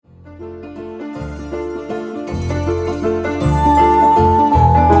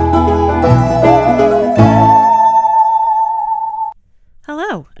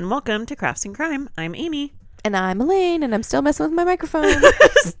welcome to Crafts and Crime. I'm Amy. And I'm Elaine, and I'm still messing with my microphone.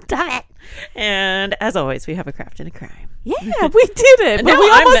 Stop it. And as always, we have a craft and a crime. Yeah, we did it. But we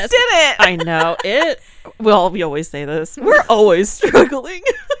almost did it. I know it. Well, we always say this. We're always struggling.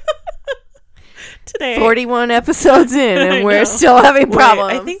 Today, 41 episodes in, and we're still having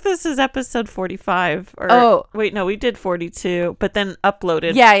problems. I think this is episode 45. Wait, no, we did 42, but then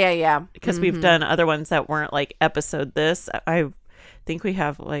uploaded. Yeah. Because we've done other ones that weren't like episode this. I think we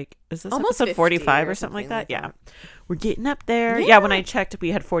have like, is this almost episode 45 or something like that? Yeah. We're getting up there. Yeah, when I checked,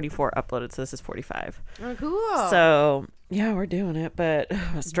 we had 44 uploaded, so this is 45. Oh, cool. So, yeah, we're doing it, but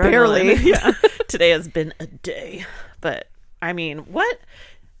struggling. Barely. Yeah. Today has been a day. But, I mean,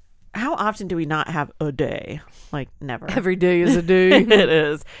 how often do we not have a day? Like, never. Every day is a day. It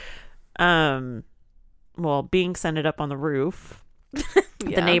is. Well, being sended up on the roof,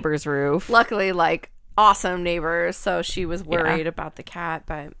 the neighbor's roof. Luckily, like, awesome neighbors, so she was worried about the cat,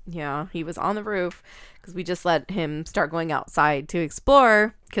 but yeah, he was on the roof because we just let him start going outside to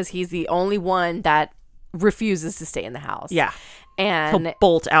explore because he's the only one that refuses to stay in the house. Yeah. And he'll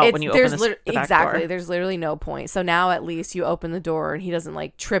bolt out when you open the back exactly door. There's literally no point. So now at least you open the door and he doesn't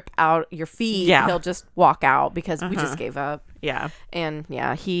like trip out your feet. Yeah, he'll just walk out because we just gave up. Yeah. And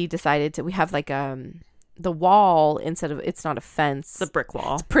yeah, he decided to, we have like the wall, instead of, it's not a fence, the brick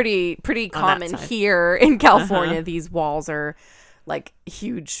wall. It's pretty common here in California. These walls are like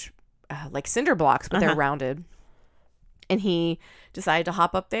huge like cinder blocks, but they're rounded. And he decided to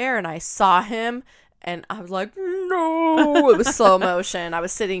hop up there, and I saw him, and I was like, no. It was slow motion. I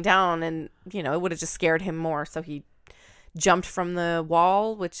was sitting down, and it would have just scared him more, so he jumped from the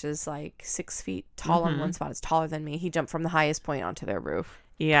wall, which is like 6 feet tall on one spot. It's taller than me. He jumped from the highest point onto their roof.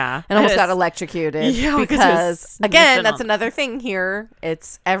 Yeah. And almost got electrocuted. Yeah, because again, that's another thing here.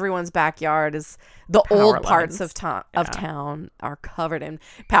 It's everyone's backyard is the old parts of town are covered in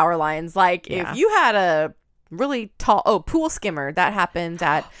power lines. Like if you had a really tall pool skimmer, that happened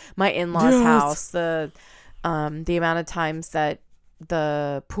at my in-laws' house. The amount of times that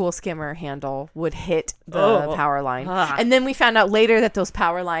the pool skimmer handle would hit the power line. And then we found out later that those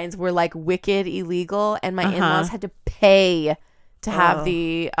power lines were like wicked illegal, and my in-laws had to pay to have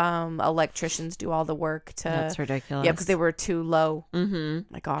the electricians do all the work. That's ridiculous. Yeah, because they were too low.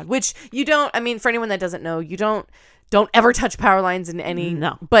 My God. Which you don't, I mean, for anyone that doesn't know, you don't ever touch power lines in any.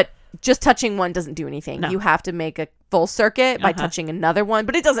 No. But just touching one doesn't do anything. No. You have to make a full circuit by touching another one.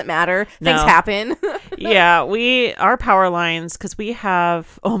 But it doesn't matter. Things happen. Yeah, our power lines, because we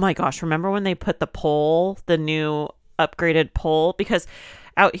have, oh my gosh, remember when they put the new upgraded pole? Because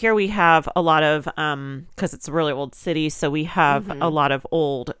out here we have a lot of, because it's a really old city, so we have a lot of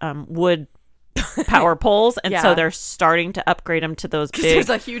old wood power poles, and so they're starting to upgrade them to those big. There's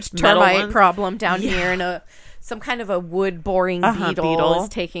a huge termite problem down here, and some kind of a wood boring beetle is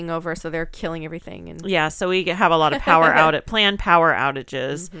taking over, so they're killing everything. And so we have a lot of planned power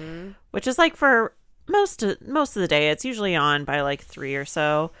outages, which is like for most of the day. It's usually on by like 3 or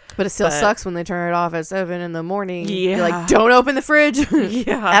so, but it still sucks when they turn it off at 7 in the morning. You're like, don't open the fridge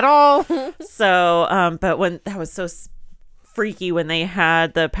at all. So but when that was so freaky when they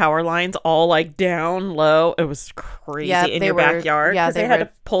had the power lines all like down low, it was crazy in your backyard, because they had to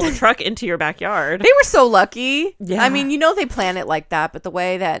pull the truck into your backyard. They were so lucky. I mean, they plan it like that, but the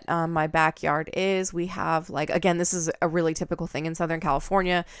way that my backyard is, we have like, again, this is a really typical thing in Southern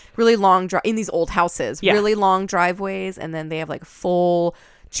California, really long in these old houses, really long driveways, and then they have like full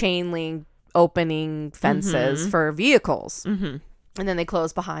chain link opening fences for vehicles. And then they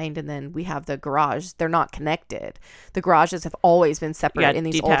close behind, and then we have the garage. They're not connected. The garages have always been separate in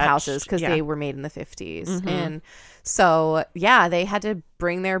these detached old houses because they were made in the 50s. And so, they had to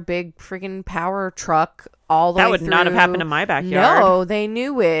bring their big freaking power truck all the way through. That would not have happened in my backyard. No, they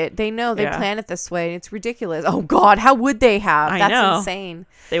knew it. They know. They planned it this way. It's ridiculous. Oh, God, how would they have? That's insane.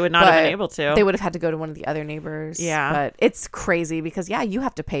 They would not have been able to. They would have had to go to one of the other neighbors. Yeah. But it's crazy because, you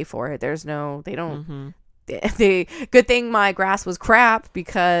have to pay for it. They don't... The good thing my grass was crap,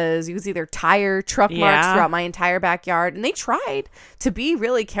 because it was either tire truck marks throughout my entire backyard, and they tried to be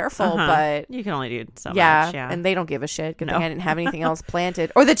really careful, but you can only do so much. And they don't give a shit. Good thing I didn't have anything else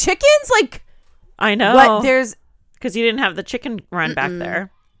planted. Or the chickens, like, I know because you didn't have the chicken run back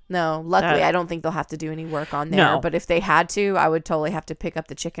there. No, luckily I don't think they'll have to do any work on there. But if they had to, I would totally have to pick up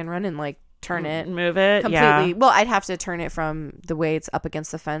the chicken run and like turn it, move it completely. Well, I'd have to turn it from the way it's up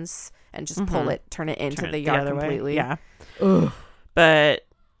against the fence and just turn it into the yard completely. Way. Ugh. But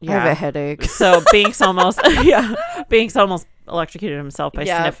I have a headache. So Binks almost electrocuted himself by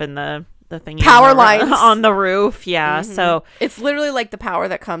sniffing the thing power lines on the roof. Yeah. Mm-hmm. So it's literally like the power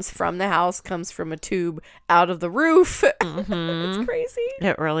that comes from the house comes from a tube out of the roof. Mm-hmm. It's crazy.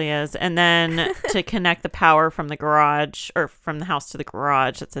 It really is. And then to connect the power from the garage or from the house to the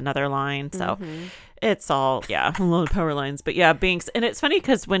garage, it's another line. So it's all, a lot of power lines. But yeah, Binks. And it's funny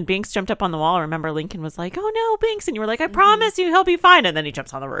because when Binks jumped up on the wall, I remember Lincoln was like, "Oh no, Binks." And you were like, "I promise you he'll be fine." And then he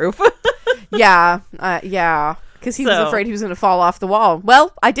jumps on the roof. Yeah. Because he was afraid he was going to fall off the wall.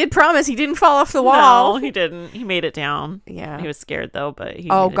 Well, I did promise he didn't fall off the wall. No, he didn't. He made it down. Yeah. He was scared, though, but he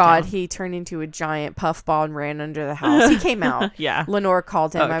Oh, made God. it down. He turned into a giant puffball and ran under the house. He came out. Yeah. Lenore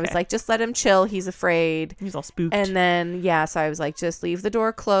called him. Okay. I was like, just let him chill. He's afraid. He's all spooked. And then, so I was like, just leave the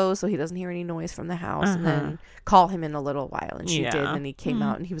door closed so he doesn't hear any noise from the house. And then call him in a little while. And she did. And he came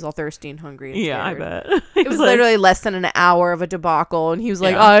out and he was all thirsty and hungry and scared. I bet. It was literally less than an hour of a debacle. And he was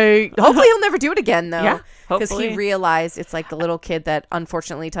like, hopefully he'll never do it again, though. Yeah. Because he realized it's like the little kid that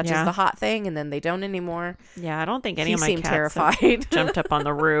unfortunately touches the hot thing and then they don't anymore. Yeah, I don't think any of my cats terrified. jumped up on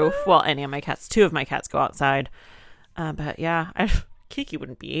the roof. Well, any of my cats. 2 of my cats go outside. But yeah, Kiki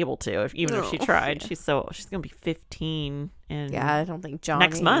wouldn't be able to even if she tried. Yeah. She's going to be 15 in I don't think Johnny.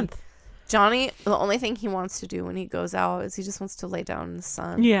 Next month. Johnny, the only thing he wants to do when he goes out is he just wants to lay down in the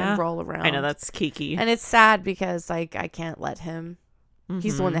sun and roll around. I know, that's Kiki. And it's sad because like I can't let him.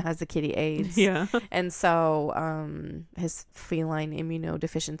 He's the one that has the kitty AIDS. Yeah. And so his feline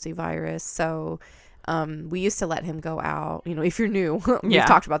immunodeficiency virus. So we used to let him go out. You know, if you're new, we've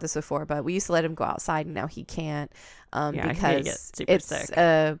talked about this before, but we used to let him go outside and now he can't because it's sick.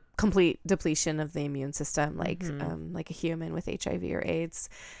 A complete depletion of the immune system, like a human with HIV or AIDS.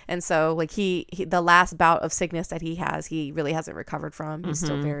 And so like he the last bout of sickness that he has, he really hasn't recovered from. He's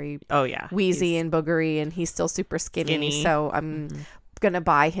still very wheezy and boogery and he's still super skinny. So I'm gonna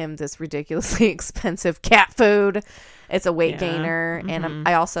buy him this ridiculously expensive cat food. It's a weight gainer. And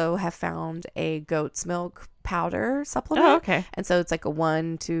I also have found a goat's milk powder supplement. Oh, okay. And so it's like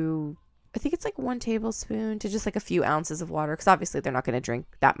I think it's like 1 tablespoon to just like a few ounces of water, because obviously they're not going to drink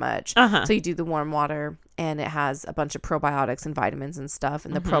that much. So you do the warm water and it has a bunch of probiotics and vitamins and stuff,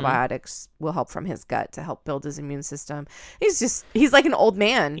 and the probiotics will help from his gut to help build his immune system. He's like an old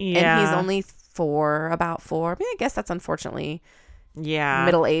man, and he's only about 4. I mean, I guess that's unfortunately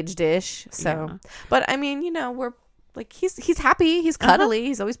middle-aged-ish. So but I mean, you know, we're like he's happy, he's cuddly,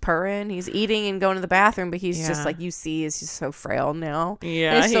 he's always purring, he's eating and going to the bathroom, but he's just like, you see, is just so frail now.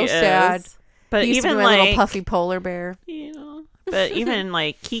 And it's so sad. But he used even to be like a little puffy polar bear, you know. But even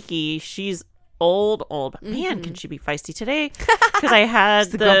like Kiki, she's old. Man, can she be feisty today? Because I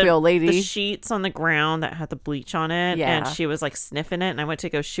had the grumpy old lady. The sheets on the ground that had the bleach on it, and she was like sniffing it, and I went to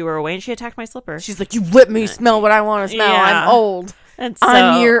go shoo her away, and she attacked my slipper. She's like, "You let me smell what I want to smell. I'm old. And so,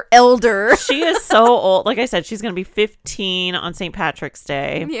 I'm your elder." She is so old. Like I said, she's going to be 15 on St. Patrick's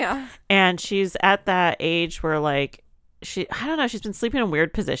Day. Yeah. And she's at that age where like I don't know, she's been sleeping in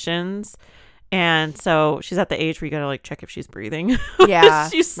weird positions. And so she's at the age where you gotta like check if she's breathing. Yeah.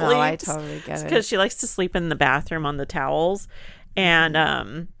 She sleeps. No, I totally get it. Because she likes to sleep in the bathroom on the towels. And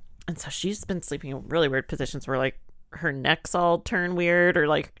so she's been sleeping in really weird positions where like her neck's all turned weird, or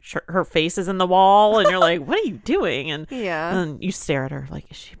like her face is in the wall, and you're like, what are you doing? And and you stare at her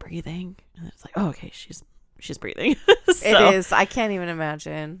like, is she breathing? And it's like, oh, okay, she's breathing. So, it is. I can't even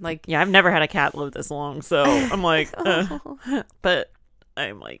imagine. Like, yeah, I've never had a cat live this long, so I'm like, but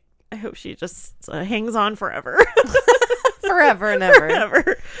I'm like, I hope she just hangs on forever. Forever and ever.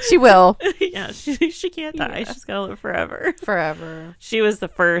 Forever. She will. Yeah, she can't die. Yeah. She's gonna live forever. Forever. She was the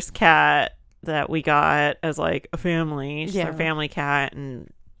first cat that we got as like a family. She's our family cat,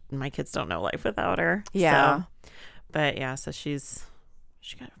 and my kids don't know life without her. Yeah. So, but yeah, so she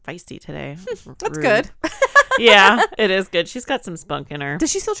got feisty today. That's good. Yeah, it is good. She's got some spunk in her.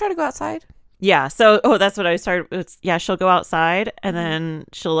 Does she still try to go outside? Yeah. So, that's what I started. She'll go outside and then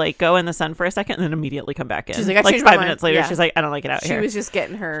she'll like go in the sun for a second and then immediately come back in. She's like, I changed 5 my mind. minutes later, Yeah. she's like, I don't like it out here. She was just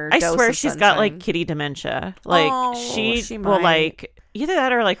getting her. I dose swear of she's sunshine. got like kitty dementia. Like she will might. like either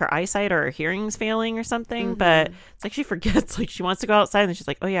that or like her eyesight or her hearing's failing or something. But it's like she forgets. Like she wants to go outside and then she's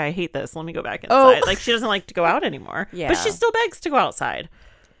like, oh yeah, I hate this. Let me go back inside. Like she doesn't like to go out anymore. Yeah. But she still begs to go outside.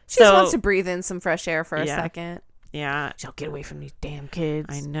 She just wants to breathe in some fresh air for a second. Yeah. She'll get away from these damn kids.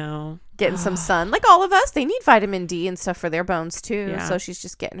 I know. Getting some sun. Like all of us, they need vitamin D and stuff for their bones too. Yeah. So she's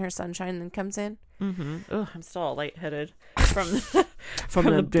just getting her sunshine and then comes in. Oh, I'm still all lightheaded from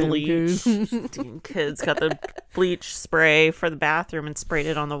the bleach. Damn kids got the bleach spray for the bathroom and sprayed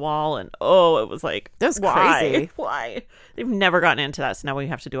it on the wall, and it was like, that's crazy. Why? They've never gotten into that, so now we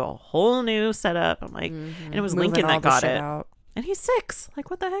have to do a whole new setup. I'm like, and it was Moving Lincoln that got it, out. and he's 6. Like,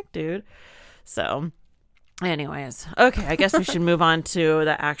 what the heck, dude? So. Anyways, okay, I guess we should move on to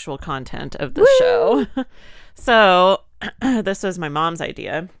the actual content of the show. So this was my mom's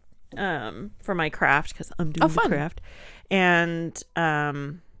idea for my craft, because I'm doing the craft. And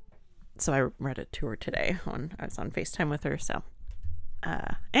so I read it to her today when I was on FaceTime with her. So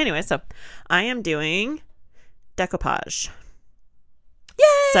anyway, so I am doing decoupage. Yay!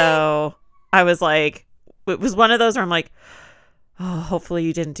 So I was like, it was one of those where I'm like, oh, hopefully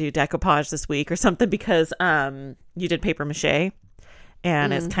you didn't do decoupage this week or something, because you did paper mache,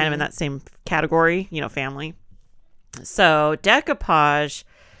 and it's kind of in that same category, family. So decoupage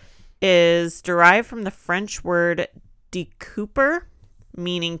is derived from the French word decouper,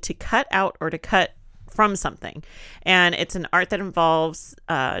 meaning to cut out or to cut from something. And it's an art that involves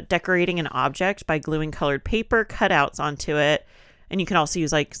decorating an object by gluing colored paper cutouts onto it. And you can also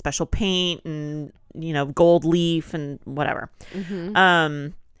use like special paint and, gold leaf and whatever.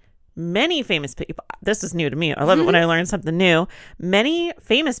 Many famous people, this is new to me. I love it when I learn something new. Many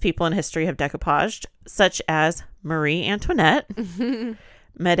famous people in history have decoupaged, such as Marie Antoinette,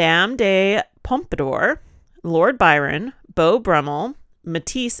 Madame de Pompadour, Lord Byron, Beau Brummel,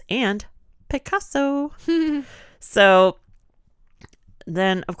 Matisse, and Picasso. So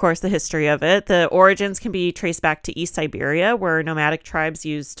then, of course, the history of it. The origins can be traced back to East Siberia, where nomadic tribes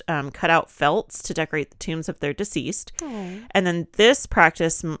used cutout felts to decorate the tombs of their deceased. Aww. And then this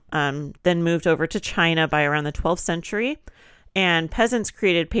practice then moved over to China by around the 12th century. And peasants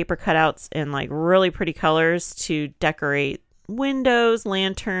created paper cutouts in like really pretty colors to decorate windows,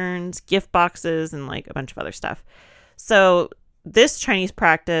 lanterns, gift boxes, and like a bunch of other stuff. So this Chinese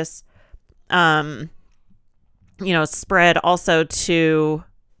practice spread also to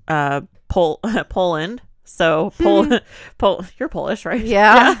Poland. So you're Polish, right?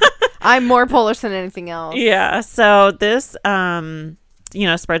 Yeah. I'm more Polish than anything else. Yeah. So this, spread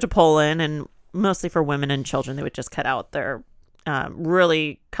to Poland, and mostly for women and children. They would just cut out their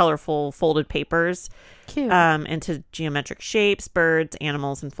really colorful folded papers into geometric shapes, birds,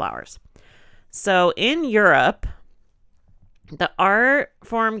 animals, and flowers. So in Europe, the art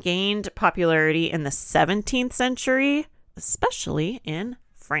form gained popularity in the 17th century, especially in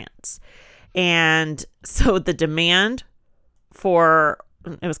France. And so the demand for,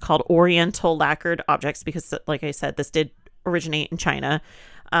 it was called Oriental lacquered objects, because, like I said, this did originate in China,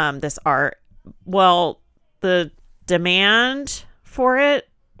 this art. Well, the demand for it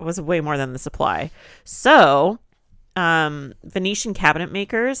was way more than the supply. So Venetian cabinet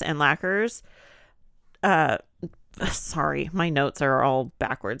makers and lacquers, sorry, my notes are all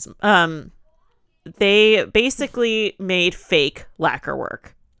backwards. They basically made fake lacquer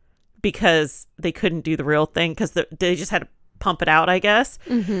work because they couldn't do the real thing, because they just had to pump it out, I guess.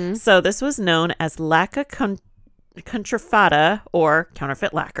 So this was known as lacca contrafata, or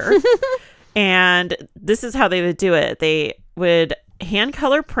counterfeit lacquer. And this is how they would do it. They would hand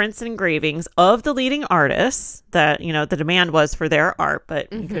color prints and engravings of the leading artists that, the demand was for their art,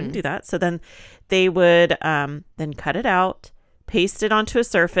 but you couldn't do that. So then they would then cut it out, paste it onto a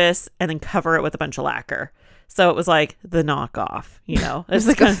surface, and then cover it with a bunch of lacquer. So it was like the knockoff, It's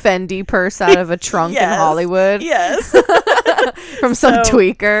like a Fendi purse out of a trunk in Hollywood. Yes. From some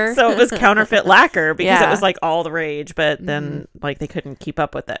tweaker. So it was counterfeit lacquer because it was like all the rage, but then like they couldn't keep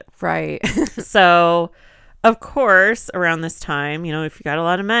up with it. Right. So of course, around this time, if you got a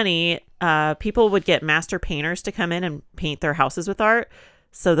lot of money, people would get master painters to come in and paint their houses with art.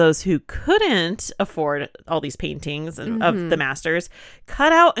 So those who couldn't afford all these paintings of the masters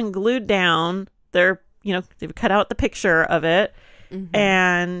cut out and glued down their, they would cut out the picture of it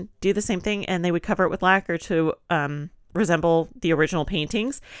and do the same thing. And they would cover it with lacquer to resemble the original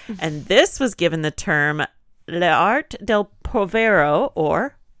paintings. And this was given the term l'art del povero,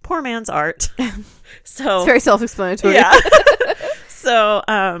 or poor man's art. So it's very self-explanatory. Yeah. So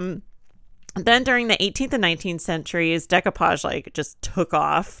then during the 18th and 19th centuries, decoupage just took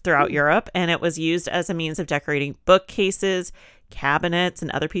off throughout Europe, and it was used as a means of decorating bookcases, cabinets,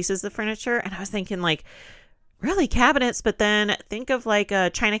 and other pieces of furniture. And I was thinking really cabinets, but then think of like a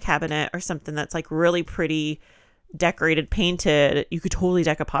china cabinet or something that's like really pretty decorated, painted. You could totally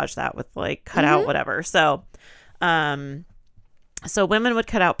decoupage that with like cut out whatever. So so women would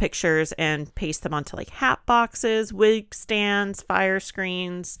cut out pictures and paste them onto like hat boxes, wig stands, fire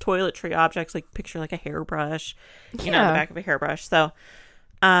screens, toiletry objects, like picture like a hairbrush, the back of a hairbrush. So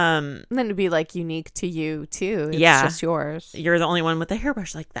and then it'd be like unique to you too. It's just yours. You're the only one with a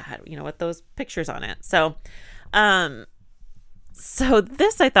hairbrush like that, with those pictures on it. So So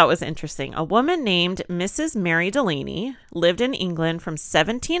this I thought was interesting. A woman named Mrs. Mary Delaney lived in England from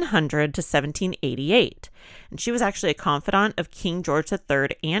 1700 to 1788. And she was actually a confidant of King George III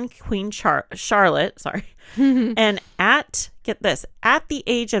and Queen Charlotte. Sorry. And get this, at the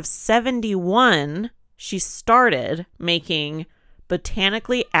age of 71, she started making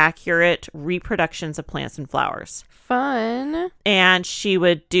botanically accurate reproductions of plants and flowers. Fun. And she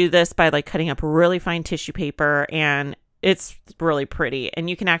would do this by like cutting up really fine tissue paper, and it's really pretty. And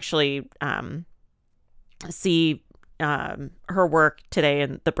you can actually see her work today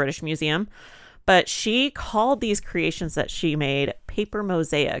in the British Museum. But she called these creations that she made paper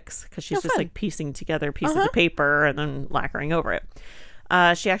mosaics, because she's just like piecing together pieces of paper and then lacquering over it.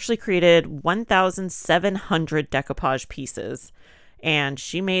 She actually created 1,700 decoupage pieces. And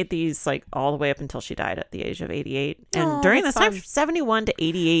she made these like all the way up until she died at the age of 88. And during this time, 71 to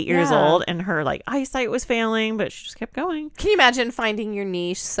 88 years old, and her like eyesight was failing, but she just kept going. Can you imagine finding your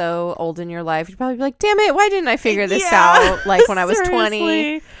niche so old in your life? You'd probably be like, damn it, why didn't I figure this out like when I was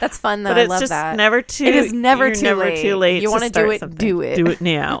 20? That's fun though. But I love just that. It is never too late. You want to do it, something. do it. Do it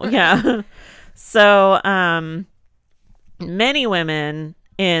now. Yeah. So many women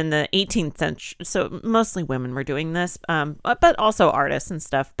in the 18th century, so mostly women were doing this, but also artists and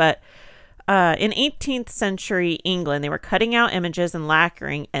stuff. But in 18th century England, they were cutting out images and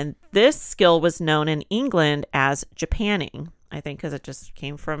lacquering, and this skill was known in England as Japanning, I think, because it just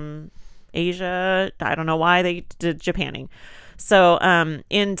came from Asia. I don't know why they did Japanning. So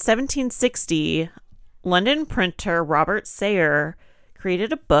in 1760, London printer Robert Sayer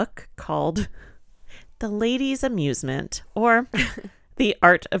created a book called The Lady's Amusement, or The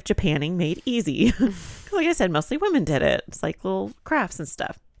Art of Japanning Made Easy. Like I said, mostly women did it. It's like little crafts and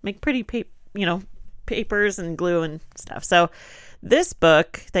stuff. Make pretty papers and glue and stuff. So this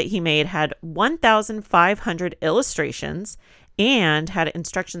book that he made had 1,500 illustrations and had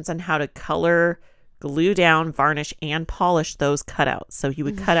instructions on how to color, glue down, varnish, and polish those cutouts. So he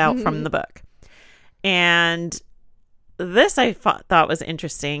would cut out from the book. And this I thought was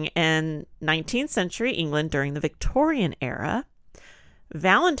interesting. In 19th century England during the Victorian era,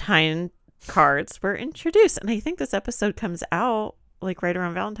 Valentine cards were introduced, and I think this episode comes out like right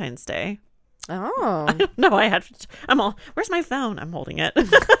around Valentine's Day. Oh, I don't know. Where's my phone? I'm holding it.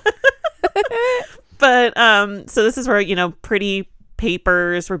 But so this is where pretty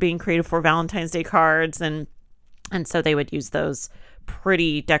papers were being created for Valentine's Day cards, and so they would use those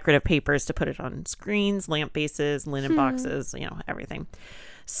pretty decorative papers to put it on screens, lamp bases, linen boxes, everything.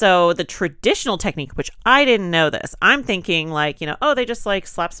 So the traditional technique, which I didn't know this, I'm thinking like, they just like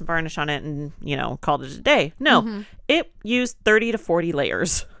slap some varnish on it and, called it a day. No, it used 30 to 40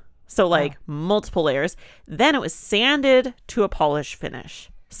 layers. So like multiple layers. Then it was sanded to a polish finish.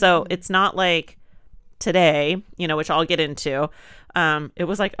 So it's not like today, which I'll get into. It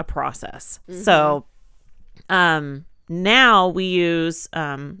was like a process. So now we use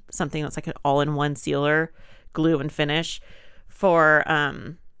something that's like an all-in-one sealer, glue and finish for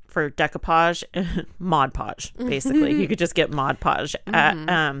decoupage, Mod Podge, basically. You could just get Mod Podge at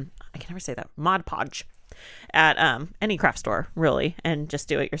I can never say that, Mod Podge at any craft store, really, and just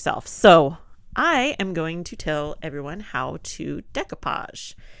do it yourself. So I am going to tell everyone how to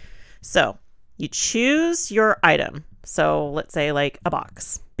decoupage. So you choose your item. So let's say like a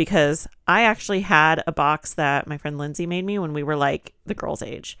box, because I actually had a box that my friend Lindsay made me when we were like the girls'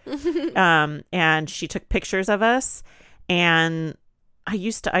 age. And she took pictures of us, and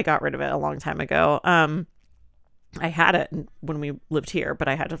I got rid of it a long time ago. I had it when we lived here, but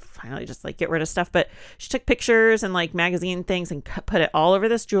I had to finally just like get rid of stuff. But she took pictures and like magazine things and put it all over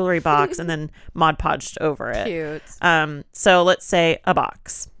this jewelry box and then Mod Podged over it. Cute. So let's say a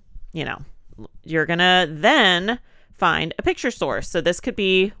box, you're going to then find a picture source. So this could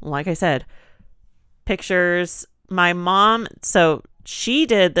be, like I said, pictures. My mom, so she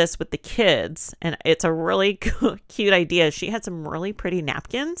did this with the kids, and it's a really cute idea. She had some really pretty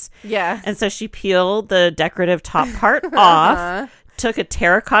napkins. Yeah. And so she peeled the decorative top part off, took a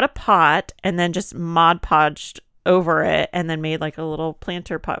terracotta pot, and then just Mod Podged over it, and then made like a little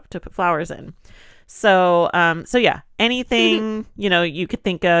planter pot to put flowers in. So yeah, anything, you could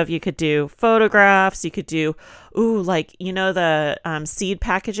think of. You could do photographs. You could do, the seed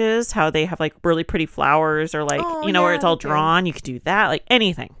packages, how they have like really pretty flowers, or like, where it's all drawn. You could do that, like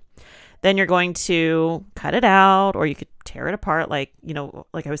anything. Then you're going to cut it out, or you could tear it apart. Like,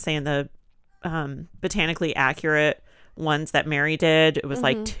 like I was saying, the botanically accurate ones that Mary did, it was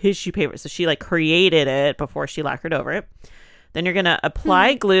like tissue paper. So she like created it before she lacquered over it. Then you're going to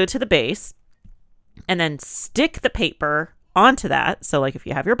apply glue to the base, and then stick the paper onto that. So like if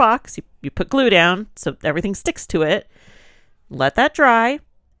you have your box, you put glue down so everything sticks to it. let that dry.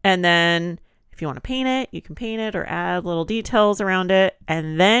 And then if you want to paint it, you can paint it or add little details around it.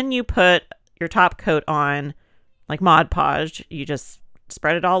 And then you put your top coat on like Mod Podge. You just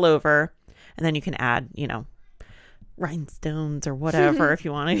spread it all over. And then you can add, rhinestones or whatever if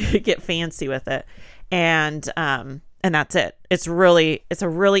you want to get fancy with it. And that's it. It's a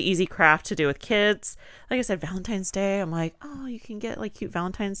really easy craft to do with kids. Like I said, Valentine's Day, I'm like, oh, you can get like cute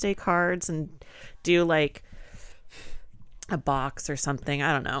Valentine's Day cards and do like a box or something.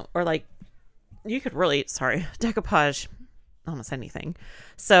 I don't know. Or like you could really, decoupage almost anything.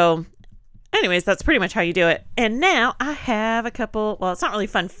 So anyways, that's pretty much how you do it. And now I have a couple, well, it's not really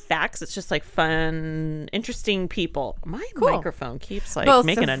fun facts. It's just like fun, interesting people. My microphone keeps like both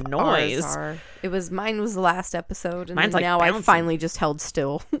making a noise. Mine was the last episode. And mine's like now bouncing. I finally just held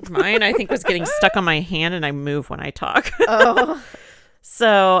still. Mine, I think, was getting stuck on my hand and I move when I talk. Oh.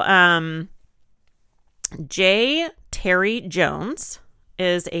 So, J. Terry Jones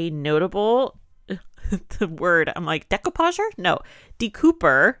is a notable, the word, I'm like, decoupager? No,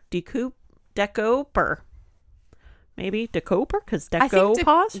 decouper. Maybe decouper, because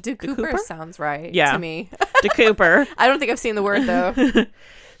decouper sounds right to me. Decouper. I don't think I've seen the word though.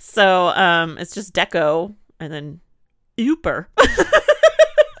 So it's just deco and then ooper.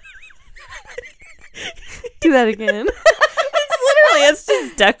 Do that again. It's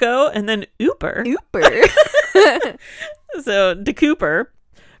just deco and then ooper. So decouper.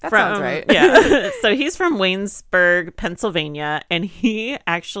 That sounds right. Yeah. So he's from Waynesburg, Pennsylvania, and he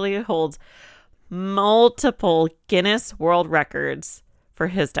actually holds multiple Guinness World Records for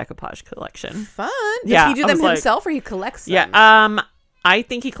his decoupage collection. Fun. Does he do them himself or he collects them? Yeah. I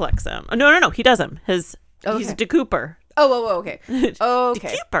think he collects them. No. He does them. He's a decouper. Oh, okay.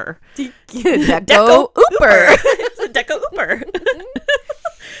 Decouper. Deco-ooper. It's a deco-ooper.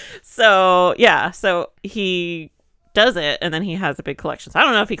 So he does it, and then he has a big collection. So I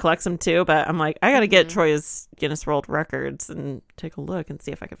don't know if he collects them too, but I'm like, I gotta get Troy's Guinness World Records and take a look and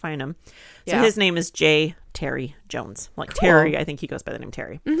see if I can find him. So his name is J. Terry Jones. Like Terry, I think he goes by the name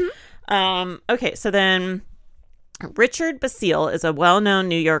Terry. Okay, so then Richard Basile is a well-known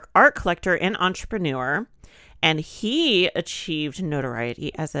New York art collector and entrepreneur, and he achieved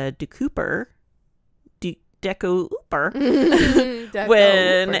notoriety as a decouper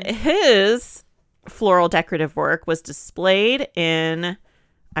when his floral decorative work was displayed in,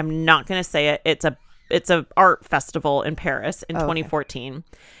 I'm not going to say it, it's a art festival in Paris in 2014.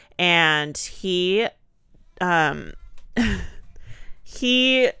 And he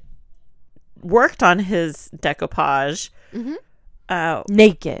worked on his decoupage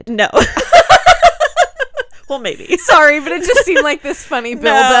naked. No. Well, maybe. Sorry, but it just seemed like this funny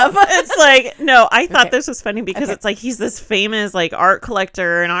build-up. It's like, no, I thought this was funny because it's like he's this famous like art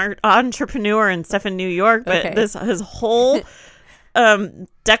collector and art entrepreneur and stuff in New York, but his whole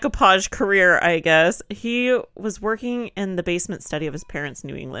decoupage career, I guess, he was working in the basement study of his parents'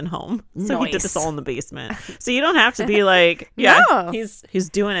 New England home. So he did this all in the basement. So you don't have to be like, he's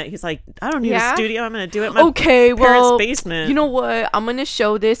doing it. He's like, I don't need a studio. I'm going to do it in my parents' basement. You know what? I'm going to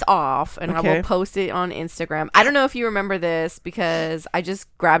show this off and I will post it on Instagram. I don't know if you remember this because I just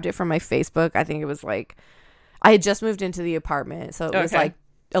grabbed it from my Facebook. I think it was like, I had just moved into the apartment. So it was like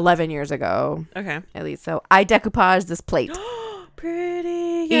 11 years ago. Okay. At least. So I decoupaged this plate. Pretty.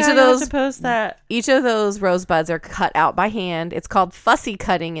 Each of those, post that. Each of those rosebuds are cut out by hand. It's called fussy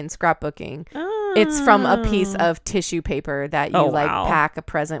cutting in scrapbooking. It's from a piece of tissue paper that you pack a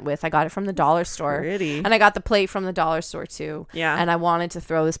present with. I got it from the dollar store. Pretty. And I got the plate from the dollar store too. Yeah. And I wanted to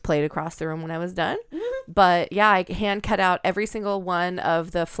throw this plate across the room when I was done. But yeah, I hand cut out every single one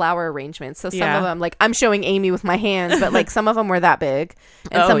of the flower arrangements. So some of them, like I'm showing Amy with my hands, but like some of them were that big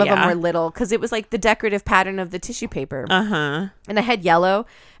and some of them were little because it was like the decorative pattern of the tissue paper. And I had yellow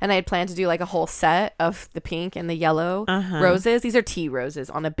and I had planned to do like a whole set of the pink and the yellow roses. These are tea roses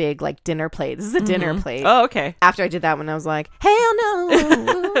on a big like dinner plate. This is a dinner plate. Oh, okay. After I did that one, I was like, hell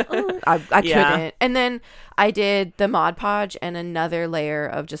no. I couldn't. And then I did the Mod Podge and another layer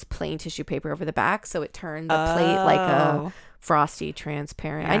of just plain tissue paper over the back. So it turned the plate like a frosty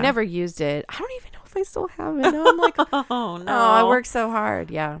transparent. I never used it. I don't even know if I still have it. Now I'm like, oh no. I worked so hard.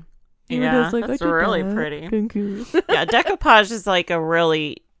 Yeah. Yeah, that's really pretty. Thank you. Yeah, decoupage is like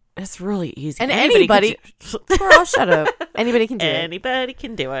it's really easy. And anybody girl, shut up. Anybody can do it. Anybody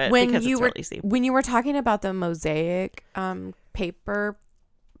can do it because it's really easy. When you were talking about the mosaic paper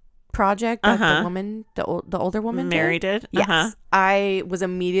project that the older woman Mary did. Yes. I was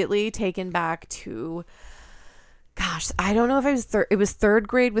immediately taken back to, gosh, I don't know if it was third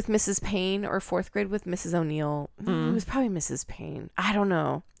grade with Mrs. Payne or fourth grade with Mrs. O'Neill. It was probably Mrs. Payne. I don't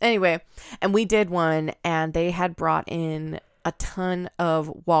know. Anyway, and we did one and they had brought in a ton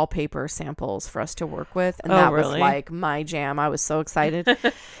of wallpaper samples for us to work with, and that was like my jam. I was so excited.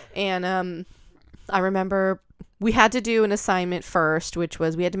 And I remember we had to do an assignment first, which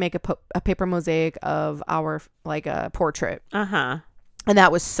was we had to make a paper mosaic of our like a portrait. And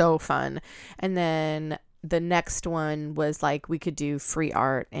that was so fun. And then the next one was like we could do free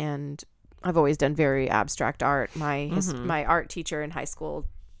art, and I've always done very abstract art. My art teacher in high school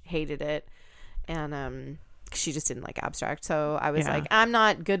hated it, and she just didn't like abstract. So I was like, I'm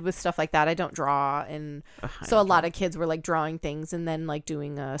not good with stuff like that. I don't draw. And so a lot of kids were like drawing things and then like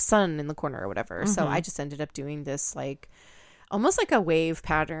doing a sun in the corner or whatever. So I just ended up doing this like almost like a wave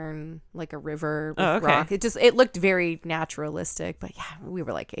pattern, like a river with rock. It looked very naturalistic, but yeah, we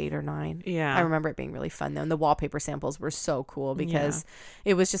were like 8 or 9. I remember it being really fun though. And the wallpaper samples were so cool because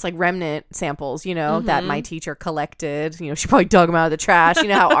it was just like remnant samples, you know, that my teacher collected. You know, she probably dug them out of the trash. You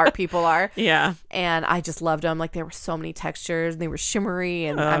know how art people are. And I just loved them. Like there were so many textures and they were shimmery.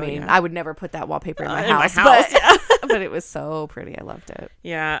 And I mean, I would never put that wallpaper in my house. But it was so pretty. I loved it.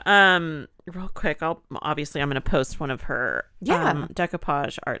 Real quick, I'm going to post one of her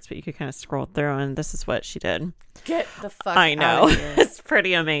decoupage arts, but you could kind of scroll through, and this is what she did. Get the fuck I know. out of here. It's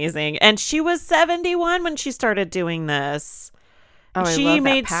pretty amazing. And she was 71 when she started doing this. She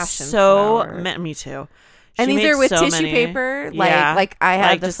made me too. And these are with tissue paper, like I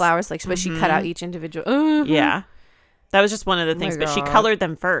had the flowers, like, but she cut out each individual. That was just one of the things, but she colored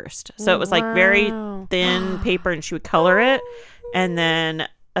them first, so it was like very thin paper, and she would color it and then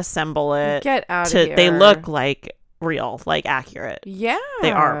assemble it. Get out of here. They look like real, like accurate. Yeah,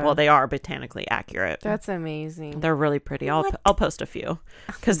 they are. Well, they are botanically accurate. That's amazing. They're really pretty. I'll post a few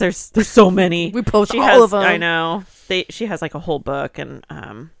because there's so many. We post all of them. I know. She has like a whole book, and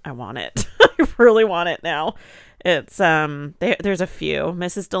I want it. I really want it now. It's there's a few.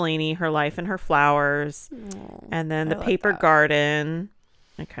 Mrs. Delaney, Her Life and Her Flowers, and then The Paper Garden.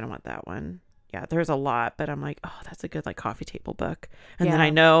 I kind of want that one. Yeah, there's a lot, but I'm like, oh, that's a good like coffee table book. And then I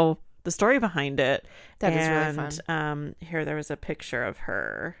know the story behind it. That is really fun. Here there was a picture of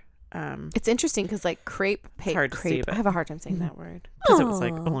her. It's interesting because like crepe paper. Hard to see, but I have a hard time saying that word because it was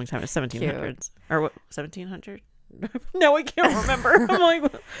like a long time. It's 1700s or what? 1700? No, I can't remember. I'm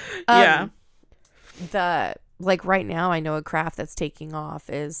like, the like right now I know a craft that's taking off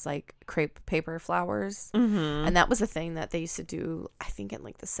is like crepe paper flowers, and that was a thing that they used to do I think in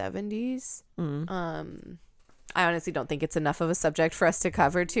like the 70s. I honestly don't think it's enough of a subject for us to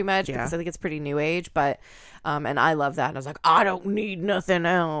cover too much because I think it's pretty new age, but and I love that, and I was like, I don't need nothing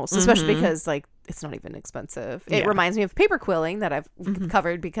else, especially because like it's not even expensive. It reminds me of paper quilling that I've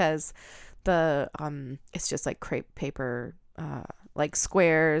covered because the it's just like crepe paper, like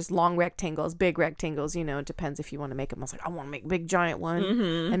squares, long rectangles, big rectangles, you know, it depends if you want to make them. I was like, I want to make a big giant one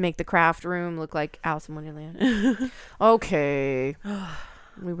and make the craft room look like Alice in Wonderland. Okay.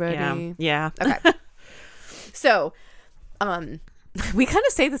 We ready? Yeah. Okay. So, we kind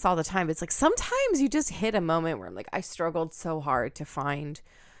of say this all the time. It's like sometimes you just hit a moment where I'm like, I struggled so hard to find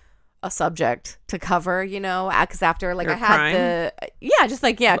a subject to cover, you know, because after like Your I had crime?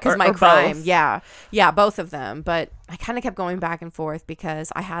 because my or crime, both? yeah, both of them, but I kind of kept going back and forth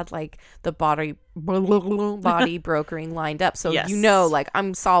because I had like the body brokering lined up, so you know, like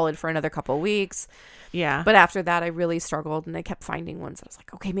I'm solid for another couple of weeks. Yeah. But after that, I really struggled, and I kept finding ones. I was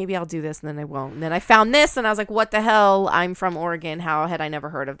like, okay, maybe I'll do this, and then I won't. And then I found this, and I was like, what the hell? I'm from Oregon. How had I never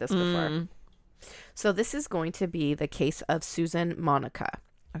heard of this before? So this is going to be the case of Susan Monica.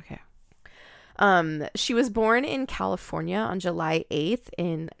 Okay. She was born in California on July 8th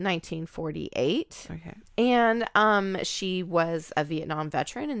in 1948. Okay. And she was a Vietnam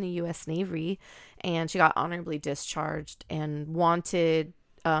veteran in the U.S. Navy, and she got honorably discharged and wanted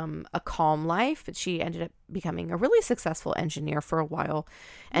a calm life, but she ended up becoming a really successful engineer for a while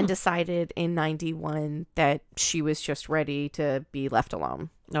and decided in 91 that she was just ready to be left alone.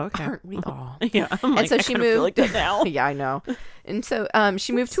 Okay. Aren't we all? Yeah. And so she moved. Like that now. Yeah, I know. And so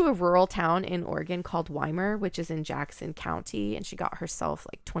she moved to a rural town in Oregon called Weimar, which is in Jackson County, and she got herself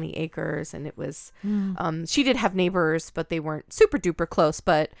like 20 acres, and it was she did have neighbors, but they weren't super duper close,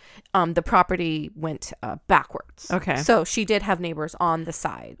 but the property went backwards. Okay. So she did have neighbors on the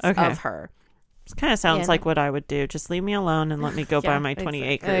sides of her. It kind of sounds like what I would do. Just leave me alone and let me go buy my 20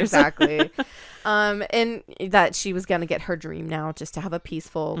 acres. Exactly. And that she was going to get her dream now, just to have a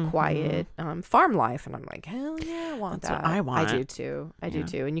peaceful, quiet farm life. And I'm like, hell yeah, I want that. What I want. I do too. I do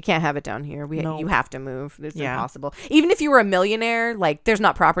too. And you can't have it down here. You have to move. It's impossible. Even if you were a millionaire, like there's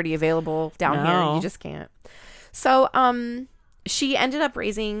not property available down here. You just can't. So, she ended up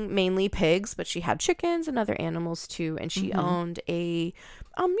raising mainly pigs, but she had chickens and other animals too. And she owned a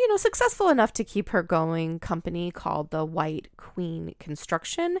successful enough to keep her going company called the White Queen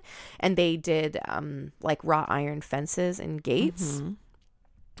Construction. And they did like wrought iron fences and gates.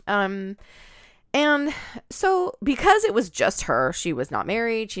 And so because it was just her, she was not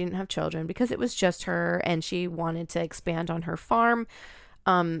married, she didn't have children, because it was just her and she wanted to expand on her farm,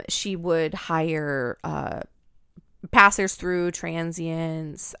 she would hire passers through,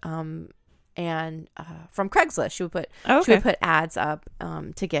 transients, and from Craigslist. She would put ads up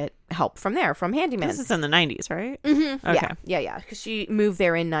to get help from handymen. This is in the 90s, right? Mm-hmm. Okay. Yeah. Because she moved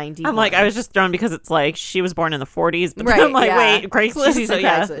there in 90. I'm like, I was just thrown because it's like she was born in the 40s, but right, I'm like, wait, Craigslist? She's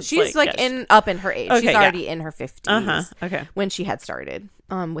Craigslist. She's like up in her age. Okay, she's already in her 50s. Okay. When she had started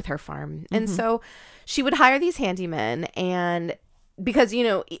with her farm. And so she would hire these handymen, and because,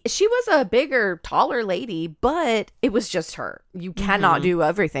 she was a bigger, taller lady, but it was just her. You cannot do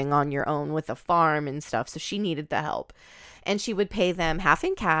everything on your own with a farm and stuff. So she needed the help. And she would pay them half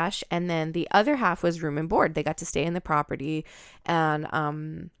in cash, and then the other half was room and board. They got to stay in the property,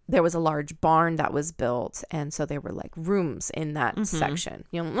 and there was a large barn that was built, and so there were like rooms in that section.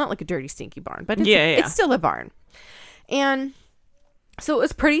 Not like a dirty, stinky barn, but it's still a barn. And so it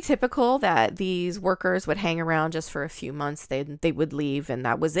was pretty typical that these workers would hang around just for a few months. They would leave, and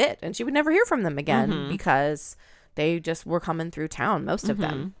that was it. And she would never hear from them again because they just were coming through town, most of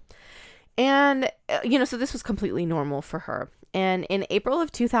them. And, so this was completely normal for her. And in April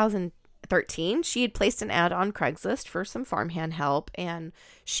of 2013, she had placed an ad on Craigslist for some farmhand help. And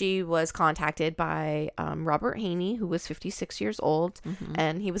she was contacted by Robert Haney, who was 56 years old.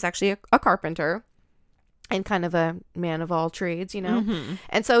 And he was actually a carpenter and kind of a man of all trades,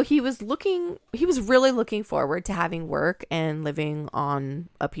 And so he was really looking forward to having work and living on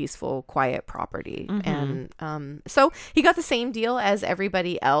a peaceful, quiet property. And so he got the same deal as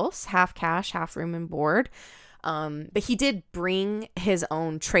everybody else, half cash, half room and board. But he did bring his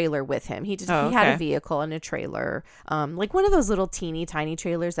own trailer with him. He had a vehicle and a trailer, like one of those little teeny tiny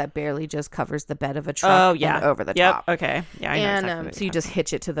trailers that barely just covers the bed of a truck and over the top. Okay. Yeah, I know exactly so you just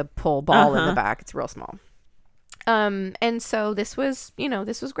hitch it to the pull ball in the back. It's real small. And so this was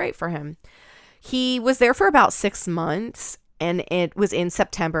great for him. He was there for about 6 months, and it was in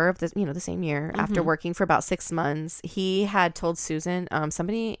September of the same year. After working for about 6 months, he had told Susan,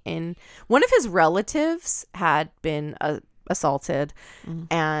 one of his relatives had been assaulted,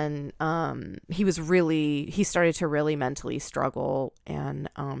 and he started to really mentally struggle, and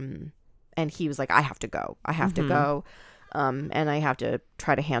he was like, I have to go. To go. And I have to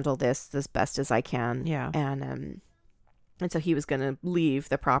try to handle this best as I can. Yeah. And so he was going to leave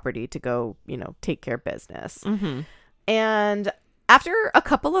the property to go, take care of business. And after a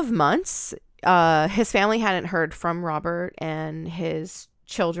couple of months, his family hadn't heard from Robert and his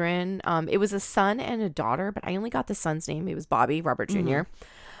children. It was a son and a daughter, but I only got the son's name. It was Bobby, Robert Jr.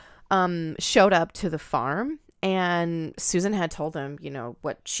 Showed up to the farm. And Susan had told him,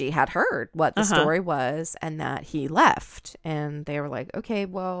 what she had heard, what the story was, and that he left. And they were like, okay,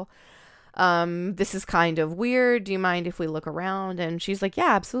 well, this is kind of weird. Do you mind if we look around? And she's like,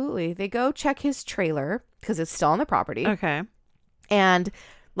 yeah, absolutely. They go check his trailer because it's still on the property. Okay. And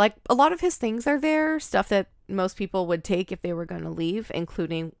like a lot of his things are there, stuff that most people would take if they were going to leave,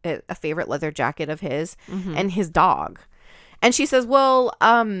 including a favorite leather jacket of his and his dog. And she says, well,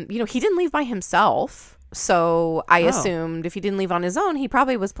 he didn't leave by himself. So I assumed if he didn't leave on his own, he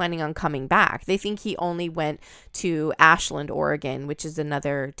probably was planning on coming back. They think he only went to Ashland, Oregon, which is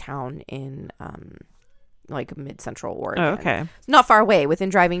another town in like mid-central Oregon. Oh, okay. It's not far away, within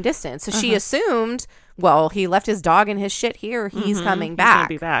driving distance. So she assumed, well, he left his dog and his shit here. He's coming back.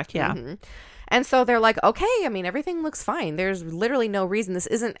 He's gonna be back, yeah. And so they're like, okay, everything looks fine. There's literally no reason. This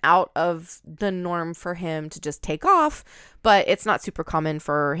isn't out of the norm for him to just take off, but it's not super common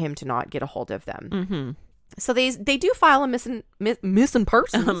for him to not get a hold of them. So they do file a missing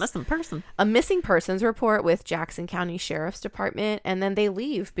persons report with Jackson County Sheriff's Department, and then they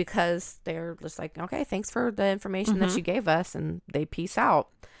leave because they're just like, okay, thanks for the information that you gave us, and they peace out.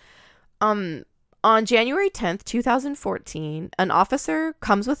 On January 10th, 2014, an officer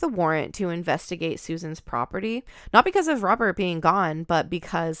comes with a warrant to investigate Susan's property, not because of Robert being gone, but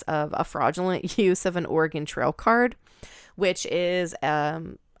because of a fraudulent use of an Oregon Trail card, which is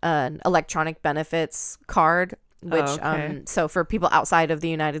an electronic benefits card, which so for people outside of the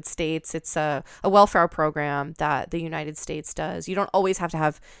United States, it's a welfare program that the United States does. You don't always have to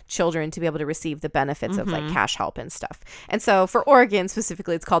have children to be able to receive the benefits of like cash help and stuff. And so for Oregon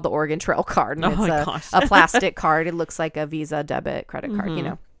specifically, it's called the Oregon Trail card, and it's a plastic card. It looks like a Visa debit credit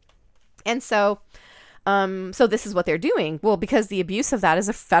card, And so so this is what they're doing. Well, because the abuse of that is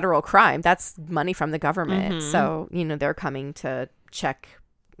a federal crime. That's money from the government. So, they're coming to check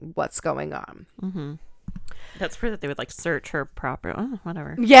what's going on. Mm-hmm. That's weird that they would like search her property. Oh,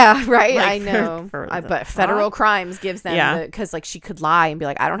 whatever. Yeah, right. Like, I know. But federal crimes gives them because like she could lie and be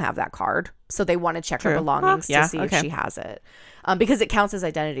like, I don't have that card. So they want to check her belongings to see if she has it. Because it counts as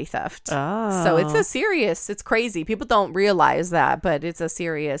identity theft. Oh. So it's crazy. People don't realize that, but it's a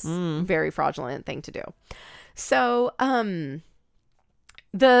serious, very fraudulent thing to do. So,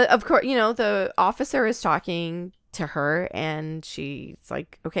 the officer is talking to her and she's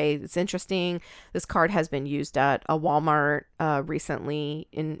like, okay, it's interesting. This card has been used at a Walmart recently.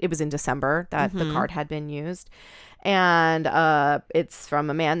 It was in December that the card had been used. And it's from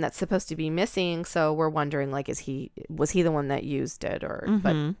a man that's supposed to be missing. So we're wondering, like, was he the one that used it?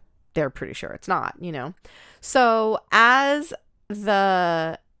 But they're pretty sure it's not, So as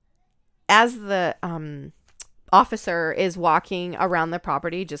the officer is walking around the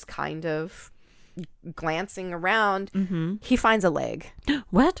property, just kind of glancing around, he finds a leg.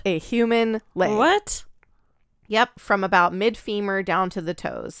 What? A human leg. What? Yep, from about mid-femur down to the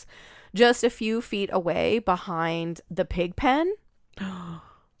toes. Just a few feet away behind the pig pen.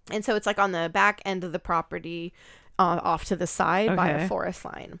 And so it's like on the back end of the property, off to the side by a forest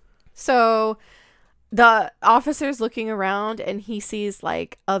line. So the officer's looking around and he sees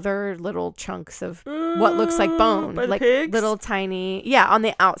like other little chunks of what looks like bone, like little tiny, on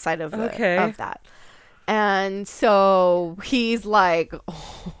the outside of of that. And so he's like,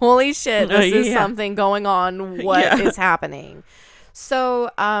 holy shit, this is something going on. What is happening? So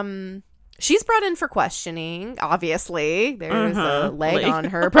she's brought in for questioning. Obviously, there's a leg on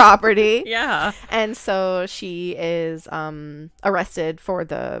her property. Yeah. And so she is arrested for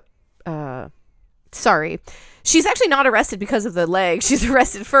the she's actually not arrested because of the leg. She's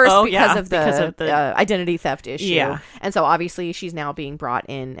arrested first because of the identity theft issue. Yeah. And so obviously she's now being brought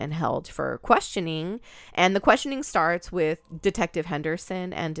in and held for questioning. And the questioning starts with Detective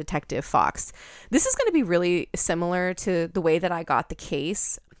Henderson and Detective Fox. This is going to be really similar to the way that I got the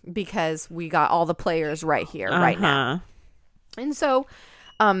case because we got all the players right here, right now. And so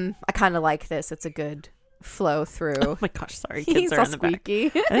I kind of like this. It's a good flow through. Oh my gosh, sorry. Kids are in the squeaky.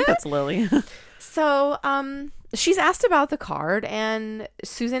 Back. I think that's Lily. So, she's asked about the card and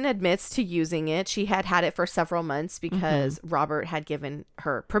Susan admits to using it. She had it for several months because Robert had given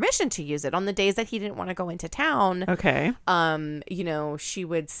her permission to use it on the days that he didn't want to go into town. Okay. She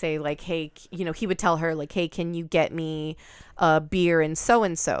would say like, hey, he would tell her like, hey, can you get me a beer and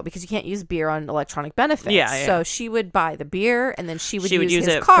so because you can't use beer on electronic benefits. Yeah. So she would buy the beer and then she would use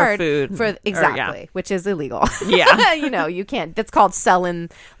his card for food. Which is illegal. Yeah. You can't. That's called selling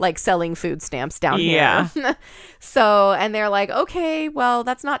food stamps down here. So, and they're like, okay, well,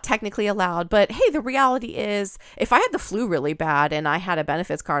 that's not technically allowed, but hey, the reality is if I had the flu really bad and I had a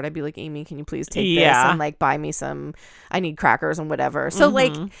benefits card, I'd be like, Amy, can you please take this and like buy me some, I need crackers and whatever. So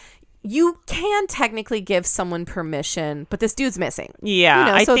like, you can technically give someone permission, but this dude's missing.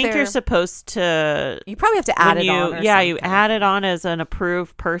 Yeah, I think you're supposed to. You probably have to add it on. You add it on as an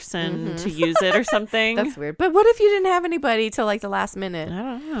approved person to use it or something. That's weird. But what if you didn't have anybody till like the last minute? I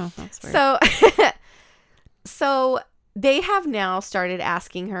don't know. That's weird. So they have now started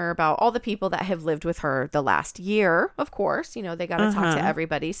asking her about all the people that have lived with her the last year. Of course, they got to talk to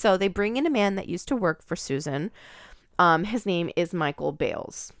everybody. So they bring in a man that used to work for Susan. His name is Michael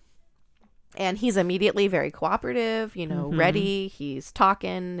Bales. And he's immediately very cooperative, ready. He's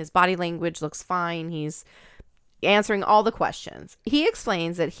talking. His body language looks fine. He's answering all the questions. He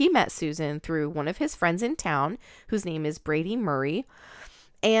explains that he met Susan through one of his friends in town, whose name is Brady Murray.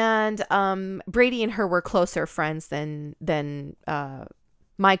 And Brady and her were closer friends than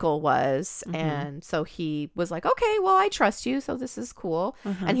Michael was. And so he was like, okay, well, I trust you. So this is cool.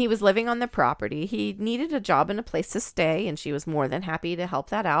 And he was living on the property. He needed a job and a place to stay. And she was more than happy to help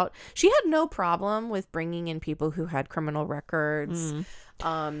that out. She had no problem with bringing in people who had criminal records.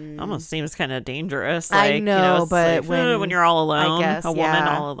 Almost seems kind of dangerous. I know, but like, when you're all alone, a woman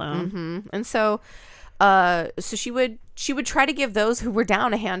all alone. And so she would try to give those who were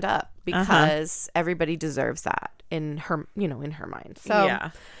down a hand up because everybody deserves that in her, in her mind.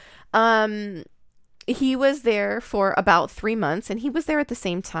 So, he was there for about 3 months and he was there at the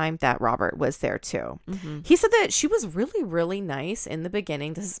same time that Robert was there too. He said that she was really, really nice in the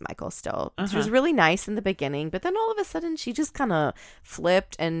beginning. This is Michael still. She was really nice in the beginning, but then all of a sudden she just kind of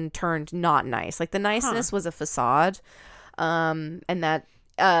flipped and turned not nice. Like the niceness was a facade. And that,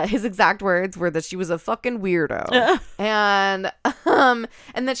 his exact words were that she was a fucking weirdo. And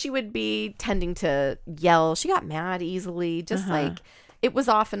that she would be tending to yell. She got mad easily, just like it was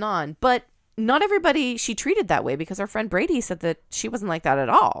off and on. But not everybody she treated that way because her friend Brady said that she wasn't like that at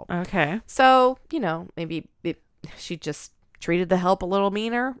all. Okay. So, maybe she just treated the help a little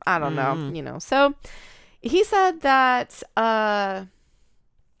meaner. I don't know, So he said that,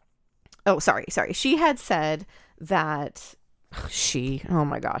 she had said that oh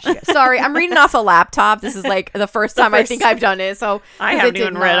my gosh. Yeah. Sorry, I'm reading off a laptop. This is like the first time I think I've done it. So I haven't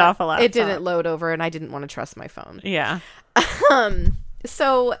even read off a laptop. It didn't load over and I didn't want to trust my phone. Yeah.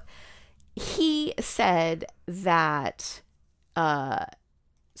 So he said that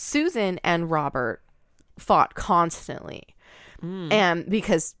Susan and Robert fought constantly. And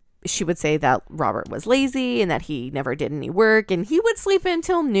because she would say that Robert was lazy and that he never did any work and he would sleep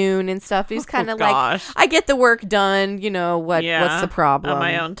until noon and stuff. He's kind of like, I get the work done. What's the problem? At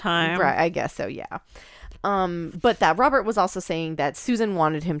my own time. Right. I guess so. Yeah. But that Robert was also saying that Susan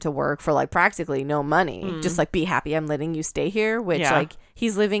wanted him to work for like practically no money. Just like, be happy I'm letting you stay here, which like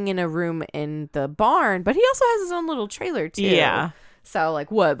he's living in a room in the barn, but he also has his own little trailer too. Yeah. So like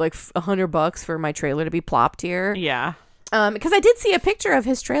what, like $100 for my trailer to be plopped here? Yeah. Because I did see a picture of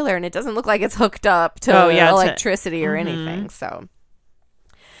his trailer and it doesn't look like it's hooked up to electricity or anything. So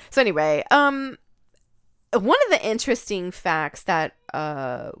anyway, one of the interesting facts that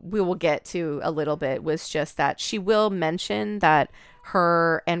we will get to a little bit was just that she will mention that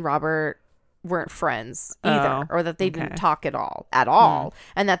her and Robert weren't friends either, or that they didn't talk at all,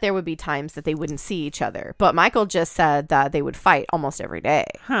 and that there would be times that they wouldn't see each other. But Michael just said that they would fight almost every day.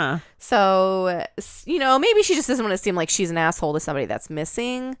 So maybe she just doesn't want to seem like she's an asshole to somebody that's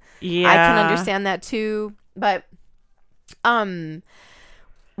missing. I can understand that too. But one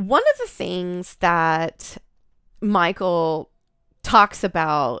of the things that Michael talks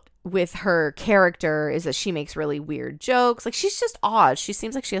about with her character is that she makes really weird jokes. Like, she's just odd. She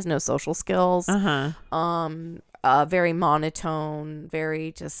seems like she has no social skills. Very monotone,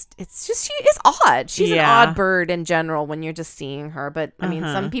 she is odd. She's an odd bird in general when you're just seeing her, but I mean,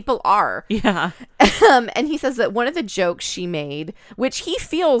 some people are. Yeah. And he says that one of the jokes she made, which he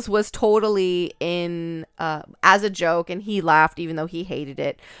feels was totally in as a joke, and he laughed even though he hated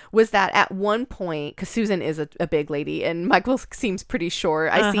it, was that at one point, because Susan is a big lady and Michael seems pretty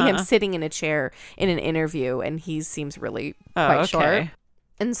short. I see him sitting in a chair in an interview and he seems really quite short.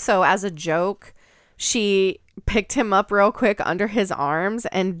 And so as a joke, she picked him up real quick under his arms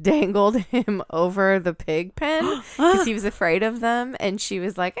and dangled him over the pig pen because he was afraid of them. And she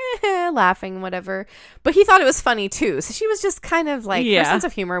was like, laughing, whatever. But he thought it was funny too. So she was just kind of like, her sense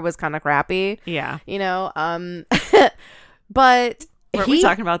of humor was kind of crappy. Yeah. But weren't we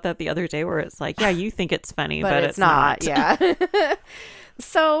talking about that the other day where it's like, yeah, you think it's funny, but it's not. Yeah.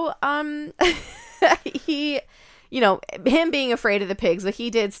 So, he... him being afraid of the pigs, but he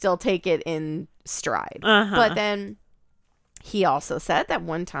did still take it in stride. But then he also said that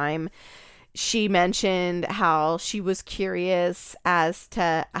one time she mentioned how she was curious as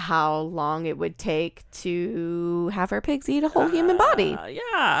to how long it would take to have her pigs eat a whole human body.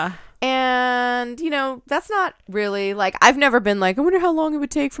 Yeah. And, that's not really like, I've never been like, I wonder how long it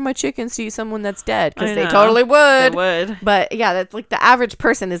would take for my chickens to eat someone that's dead. Because they totally would. They would. But yeah, that's like the average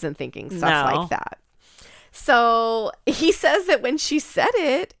person isn't thinking stuff like that. So he says that when she said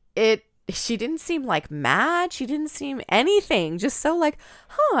it, she didn't seem like mad. She didn't seem anything. Just so like,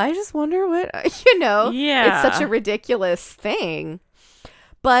 I just wonder what, Yeah. It's such a ridiculous thing.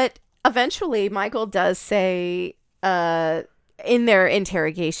 But eventually Michael does say, in their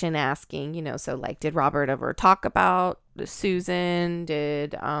interrogation asking, so like, did Robert ever talk about Susan?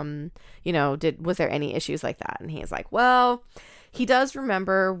 Was there any issues like that? And he's like, well, he does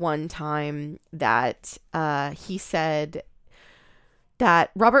remember one time that he said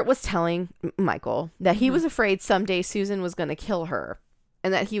that Robert was telling Michael that he was afraid someday Susan was going to kill her,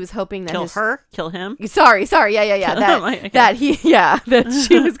 and that he was hoping that kill him. Sorry, yeah. That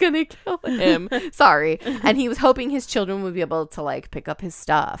she was going to kill him. Sorry, and he was hoping his children would be able to like pick up his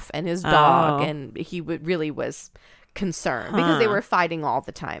stuff and his dog, and he really was concerned because they were fighting all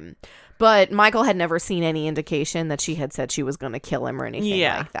the time. But Michael had never seen any indication that she had said she was going to kill him or anything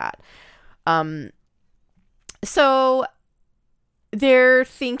like that. So they're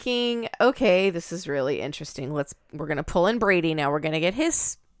thinking, okay, this is really interesting. We're going to pull in Brady now. We're going to get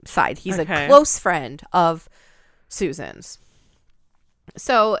his side. He's a close friend of Susan's.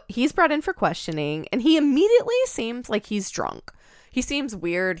 So he's brought in for questioning, and he immediately seems like he's drunk. He seems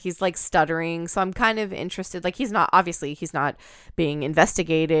weird. He's like stuttering. So I'm kind of interested. Like, he's not being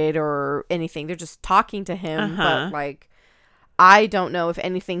investigated or anything. They're just talking to him. But like, I don't know if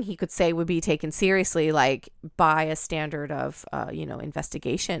anything he could say would be taken seriously, like by a standard of,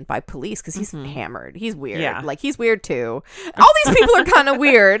 investigation by police. Cause he's hammered. He's weird. Yeah. Like, he's weird too. All these people are kind of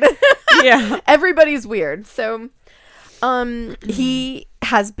weird. Yeah. Everybody's weird. So, he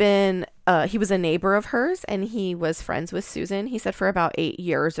has been he was a neighbor of hers, and he was friends with Susan, he said, for about 8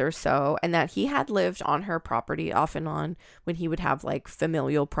 years or so, and that he had lived on her property off and on when he would have like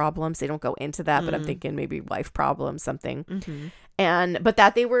familial problems. They don't go into that, but I'm thinking maybe wife problems, something. But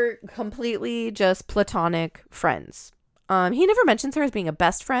that they were completely just platonic friends. He never mentions her as being a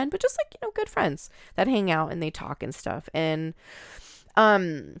best friend, but just like, good friends that hang out and they talk and stuff. And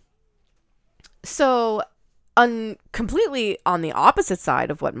so completely on the opposite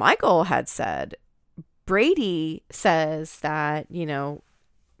side of what Michael had said, Brady says that,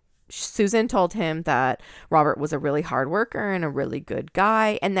 Susan told him that Robert was a really hard worker and a really good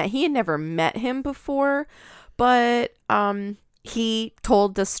guy, and that he had never met him before, but he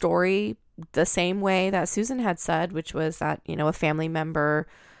told the story the same way that Susan had said, which was that, a family member,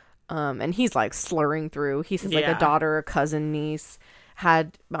 and he's like slurring through, he says like a daughter, a cousin, niece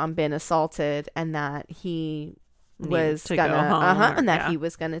had been assaulted, and that he was gonna and that he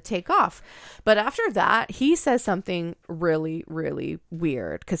was gonna take off. But after that, he says something really, really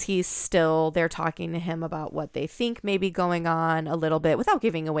weird, because they're talking to him about what they think may be going on a little bit, without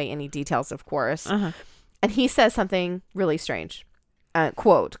giving away any details, of course. And he says something really strange,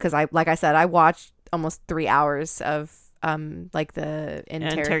 quote, because I watched almost 3 hours of like the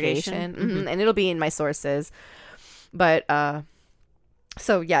interrogation. And it'll be in my sources, but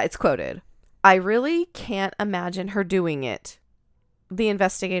so yeah, it's quoted. "I really can't imagine her doing it." The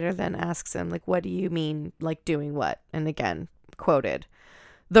investigator then asks him, like, "What do you mean, like doing what?" And again, quoted,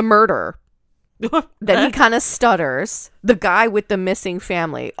 "The murder." Then he kind of stutters. "The guy with the missing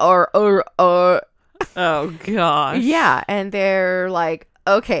family." Oh gosh. Yeah, and they're like,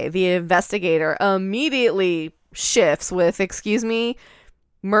 okay, the investigator immediately shifts with, "Excuse me,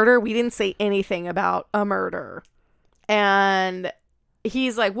 murder? We didn't say anything about a murder." And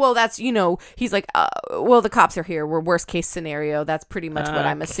he's like, "Well, that's, he's like, well, the cops are here. We're worst case scenario. That's pretty much what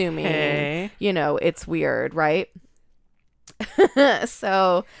I'm assuming. It's weird, right?"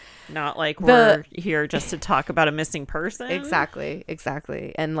 So not like we're here just to talk about a missing person. Exactly.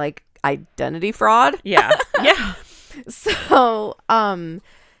 And like identity fraud. Yeah. So,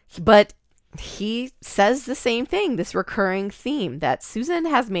 but he says the same thing, this recurring theme that Susan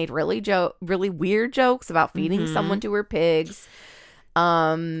has made really weird jokes about feeding someone to her pigs.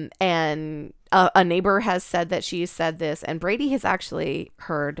 And a neighbor has said that she said this, and Brady has actually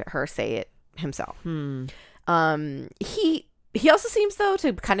heard her say it himself. He also seems, though,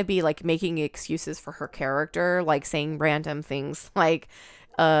 to kind of be like making excuses for her character, like saying random things like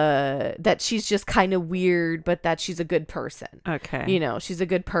that she's just kind of weird, but that she's a good person. Okay. She's a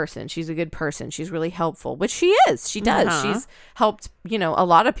good person. She's really helpful, which she is. She does. She's helped, a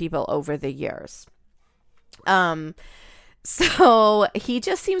lot of people over the years. So he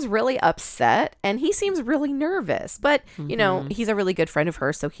just seems really upset, and he seems really nervous, but he's a really good friend of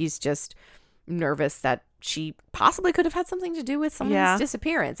hers. So he's just nervous that she possibly could have had something to do with someone's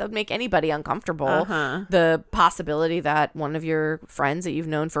disappearance. That would make anybody uncomfortable. The possibility that one of your friends that you've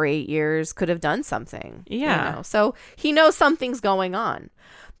known for 8 years could have done something. So he knows something's going on.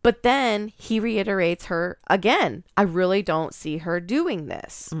 But then he reiterates her again. "I really don't see her doing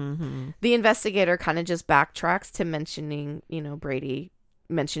this." The investigator kind of just backtracks to mentioning, Brady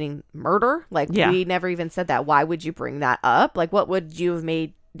mentioning murder. Like, we never even said that. Why would you bring that up? Like, what would you have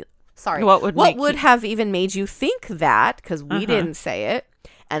made... Sorry. What would have even made you think that? Because we didn't say it.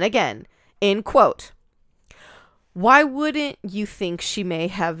 And again, in quote, "Why wouldn't you think she may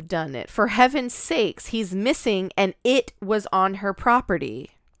have done it? For heaven's sakes, he's missing, and it was on her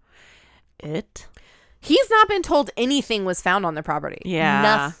property." It? He's not been told anything was found on the property. Yeah.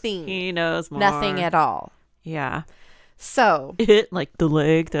 Nothing. He knows more. Nothing at all. Yeah. So. It, like the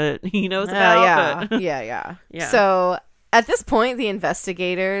leg that he knows about. Yeah. So at this point, the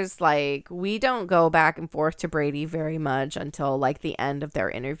investigators, like, we don't go back and forth to Brady very much until like the end of their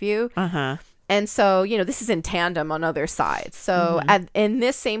interview. And so, this is in tandem on other sides. So in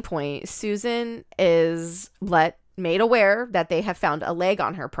this same point, Susan is made aware that they have found a leg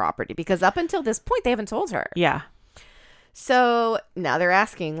on her property, because up until this point, they haven't told her. Yeah. So now they're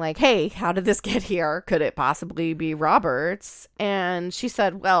asking, like, "Hey, how did this get here? Could it possibly be Robert's?" And she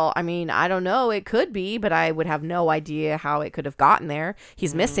said, "Well, I mean, I don't know. It could be, but I would have no idea how it could have gotten there.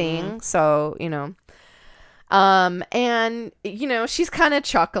 He's missing." So, and, she's kind of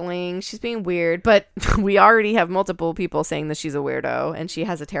chuckling. She's being weird, but we already have multiple people saying that she's a weirdo, and she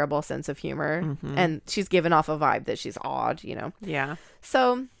has a terrible sense of humor, and she's given off a vibe that she's odd, Yeah.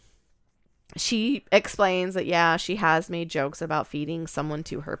 So she explains that, she has made jokes about feeding someone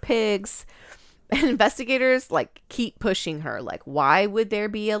to her pigs. And investigators like keep pushing her, like, why would there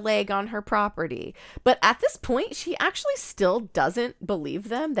be a leg on her property? But at this point, she actually still doesn't believe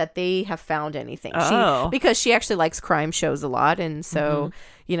them that they have found anything. Because she actually likes crime shows a lot. And so,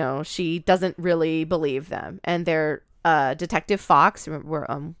 you know, she doesn't really believe them. And they're Detective Fox,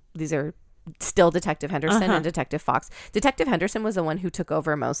 these are still Detective Henderson and Detective Fox. Detective Henderson was the one who took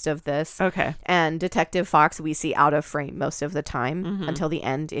over most of this. Okay. And Detective Fox we see out of frame most of the time until the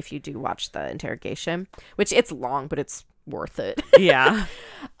end if you do watch the interrogation, which it's long, but it's worth it. Yeah.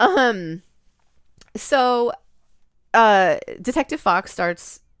 So Detective Fox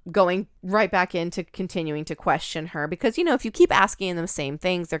starts going right back into continuing to question her because, you know, if you keep asking them the same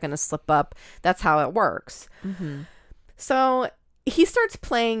things, they're going to slip up. That's how it works. So he starts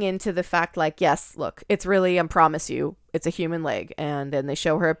playing into the fact like, yes, look, it's really, I promise you, it's a human leg. And then they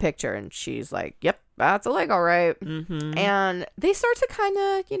show her a picture and she's like, yep, that's a leg. All right. And they start to kind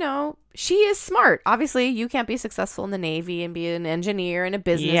of, you know, she is smart. Obviously, you can't be successful in the Navy and be an engineer and a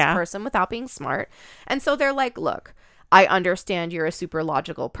business person without being smart. And so they're like, look, I understand you're a super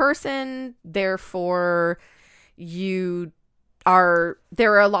logical person. Therefore, there are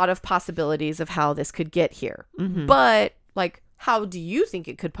a lot of possibilities of how this could get here. But like, how do you think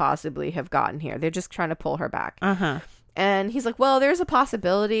it could possibly have gotten here? They're just trying to pull her back. And he's like, well, there's a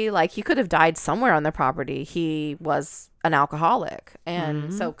possibility. Like, he could have died somewhere on the property. He was an alcoholic.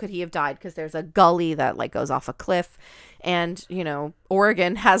 And so could he have died because there's a gully that, like, goes off a cliff. And, you know,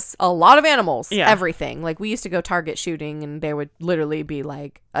 Oregon has a lot of animals. Everything. Like, we used to go target shooting, and there would literally be,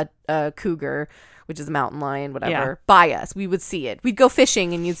 like, a cougar, which is a mountain lion, whatever, by us. We would see it. We'd go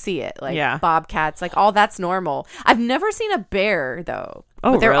fishing, and you'd see it. Like, bobcats. Like, all that's normal. I've never seen a bear, though.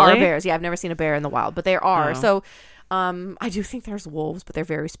 Oh, but there really? are bears. Yeah, I've never seen a bear in the wild, but there are. So... I do think there's wolves, but they're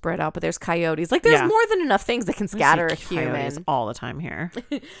very spread out. But there's coyotes. Like, there's more than enough things that can scatter a human all the time here.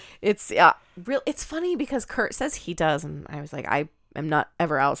 It's real. It's funny because Kurt says he does, and I was like, I am not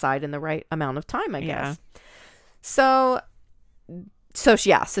ever outside in the right amount of time, I guess. So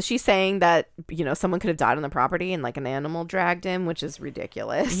she's saying that, you know, someone could have died on the property and like an animal dragged him, which is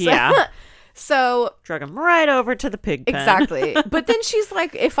ridiculous. Yeah. So drug him right over to the pig pen. Exactly. But then she's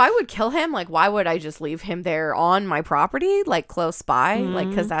like, if I would kill him, like, why would I just leave him there on my property, like close by? Like,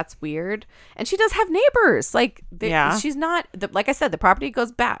 because that's weird. And she does have neighbors. Like, she's not, like I said, the property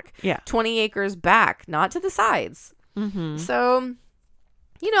goes back. 20 acres back, not to the sides. So,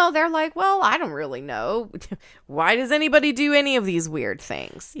 you know, they're like, well, I don't really know. Why does anybody do any of these weird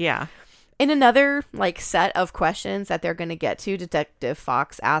things? In another, like, set of questions that they're going to get to, Detective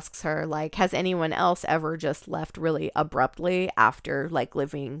Fox asks her, like, has anyone else ever just left really abruptly after, like,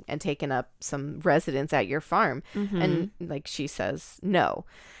 living and taking up some residence at your farm? And, like, she says no.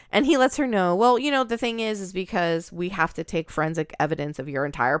 And he lets her know, well, you know, the thing is because we have to take forensic evidence of your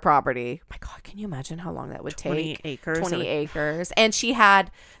entire property. My God, can you imagine how long that would take? 20 acres. And she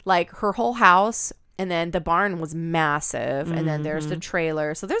had, like, her whole house. And then the barn was massive. And then there's the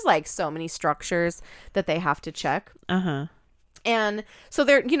trailer. So there's like so many structures that they have to check. And so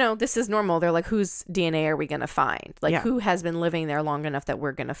they're, you know, this is normal. They're like, whose DNA are we going to find? Like, who has been living there long enough that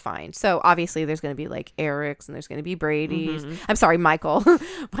we're going to find? So obviously there's going to be like Eric's and there's going to be Brady's. I'm sorry, Michael. Why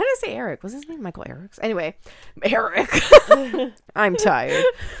did I say Eric? Was his name Michael Eric's? Anyway, Eric. I'm tired.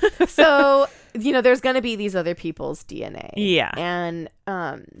 So, you know, there's going to be these other people's DNA. And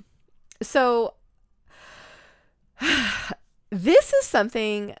so... this is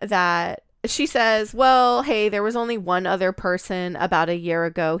something that she says, well, hey, there was only one other person about a year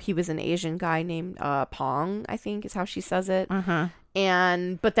ago. He was an Asian guy named Pong, I think is how she says it.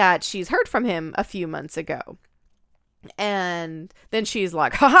 But that she's heard from him a few months ago. And then she's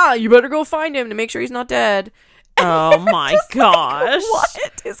like, haha, you better go find him to make sure he's not dead. Oh my gosh. Like,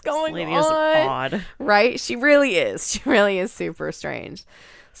 what is going on? This lady is odd. Right? She really is. She really is super strange.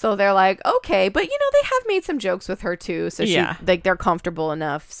 So they're like, okay, but you know, they have made some jokes with her too. So she, like, they're comfortable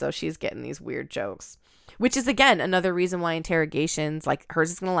enough. So she's getting these weird jokes, which is again, another reason why interrogations like hers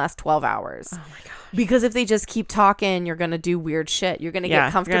is going to last 12 hours. Oh my gosh. Because if they just keep talking, you're going to do weird shit. You're going to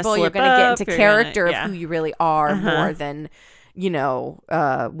get comfortable. You're going to get into character of who you really are more than, you know,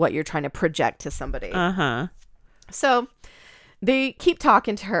 what you're trying to project to somebody. So they keep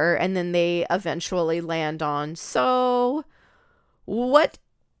talking to her and then they eventually land on, so what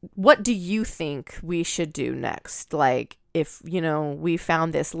do you think we should do next? Like, if, you know, we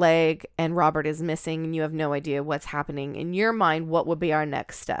found this leg and Robert is missing and you have no idea what's happening in your mind, what would be our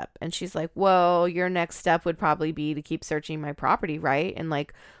next step? And she's like, well, your next step would probably be to keep searching my property, right? And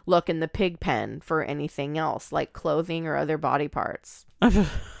like look in the pig pen for anything else, like clothing or other body parts.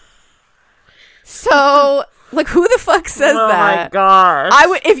 So, like, who the fuck says that? Oh my gosh.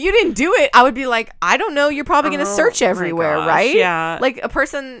 If you didn't do it, I would be like, I don't know. You're probably going to search everywhere, right? Yeah. Like a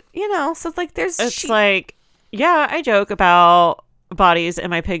person, so like it's like, yeah, I joke about bodies in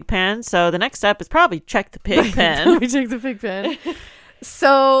my pig pen. So the next step is probably check the pig pen. We check the pig pen.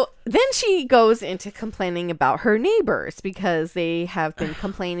 So then she goes into complaining about her neighbors because they have been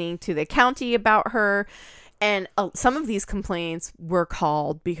complaining to the county about her. And some of these complaints were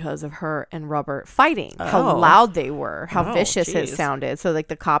called because of her and Robert fighting, how loud they were, how vicious it sounded. So like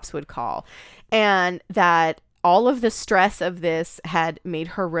the cops would call, and that all of the stress of this had made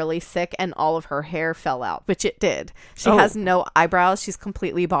her really sick, and all of her hair fell out, which it did. She has no eyebrows. She's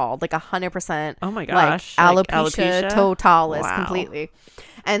completely bald, like 100%. Oh my gosh. Like alopecia totalis, completely.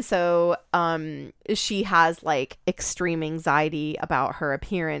 And so she has like extreme anxiety about her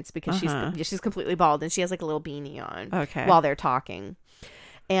appearance because she's completely bald, and she has like a little beanie on while they're talking.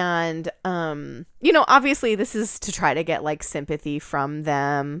 And obviously this is to try to get like sympathy from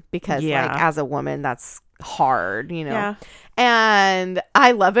them because like as a woman that's hard, Yeah. And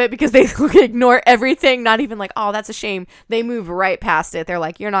I love it because they ignore everything, not even like, oh, that's a shame. They move right past it. They're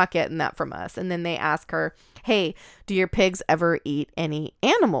like, you're not getting that from us. And then they ask her, hey, do your pigs ever eat any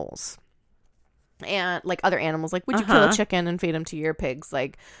animals? And like other animals, like, would you kill a chicken and feed them to your pigs?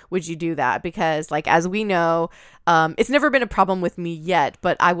 Like, would you do that? Because like, as we know, it's never been a problem with me yet,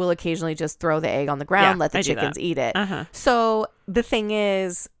 but I will occasionally just throw the egg on the ground, let the chickens eat it. So the thing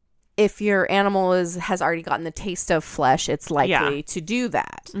is, if your animal has already gotten the taste of flesh, it's likely to do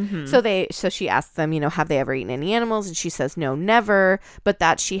that. So she asks them, have they ever eaten any animals? And she says, no, never. But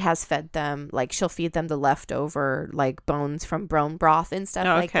that she has fed them, like she'll feed them the leftover like bones from bone broth and stuff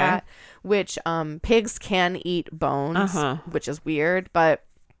like that, which pigs can eat bones, which is weird. But,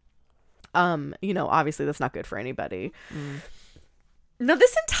 obviously that's not good for anybody. Now,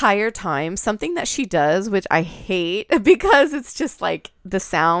 this entire time, something that she does, which I hate because it's just like the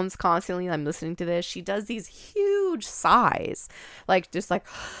sounds constantly, I'm listening to this. She does these huge sighs, like just like,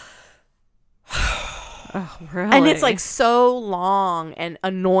 oh, really? And it's like so long and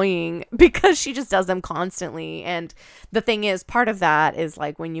annoying because she just does them constantly. And the thing is, part of that is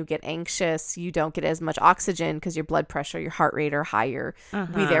like when you get anxious, you don't get as much oxygen because your blood pressure, your heart rate are higher.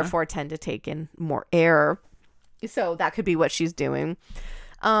 We therefore tend to take in more air. So that could be what she's doing.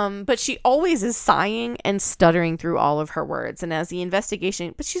 But she always is sighing and stuttering through all of her words. And as the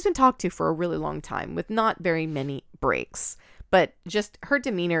investigation, but she's been talked to for a really long time with not very many breaks. But just her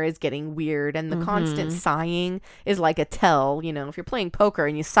demeanor is getting weird. And the constant sighing is like a tell. If you're playing poker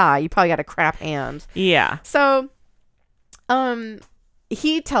and you sigh, you probably got a crap hand. Yeah. So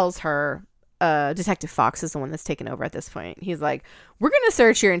he tells her, Detective Fox is the one that's taken over at this point. He's like, we're going to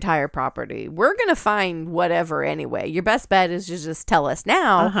search your entire property. We're going to find whatever anyway. Your best bet is to just tell us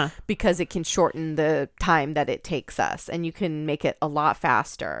now because it can shorten the time that it takes us and you can make it a lot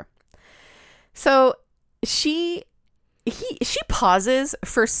faster. So she pauses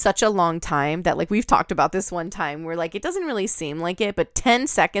for such a long time that like we've talked about this one time where like it doesn't really seem like it, but 10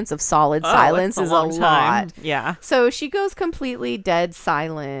 seconds of solid silence is a lot. Yeah. So she goes completely dead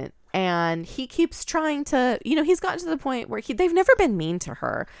silent. And he keeps trying to, he's gotten to the point where they've never been mean to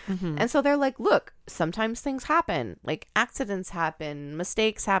her. And so they're like, look, sometimes things happen. Like accidents happen,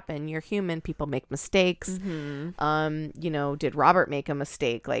 mistakes happen. You're human. People make mistakes. Did Robert make a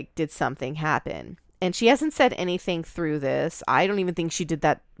mistake? Like, did something happen? And she hasn't said anything through this. I don't even think she did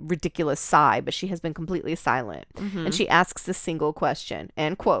that ridiculous sigh, but she has been completely silent. And she asks a single question,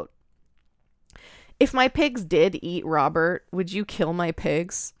 and quote, if my pigs did eat Robert, would you kill my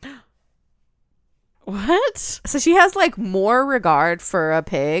pigs? What? So she has like more regard for a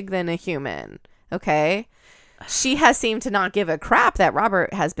pig than a human. Okay. She has seemed to not give a crap that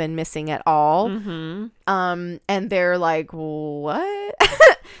Robert has been missing at all. And they're like, what?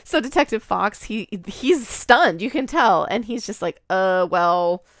 So Detective Fox, he's stunned, you can tell. And he's just like,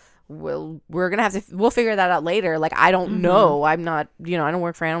 we're going to we'll figure that out later. Like, I don't know. I'm not, I don't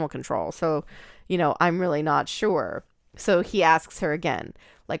work for animal control. So, I'm really not sure. So he asks her again,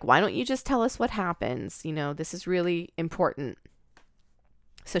 like, why don't you just tell us what happens? This is really important.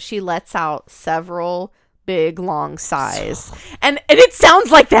 So she lets out several big, long sighs. And it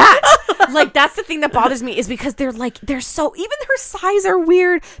sounds like that. Like, that's the thing that bothers me is because they're so, even her sighs are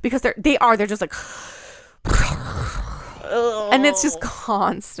weird because they're just like, and it's just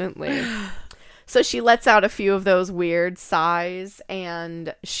constantly. So she lets out a few of those weird sighs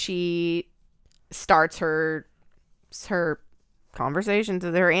and she starts her conversation to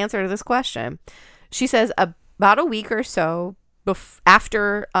their answer to this question. She says about a week or so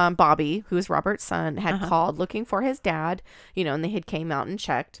after Bobby, who's Robert's son, had called looking for his dad, and they had came out and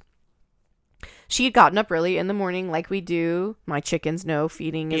checked. She had gotten up early in the morning, like we do. My chickens know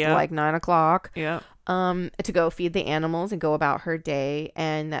feeding is like 9 o'clock. Yeah. To go feed the animals and go about her day,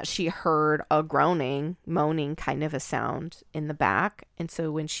 and that she heard a groaning, moaning kind of a sound in the back. And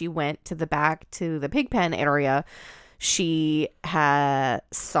so when she went to the back to the pig pen area, she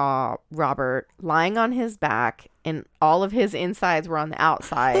saw Robert lying on his back, and all of his insides were on the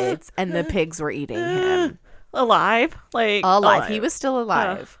outsides, and the pigs were eating him. Alive? Like alive. He was still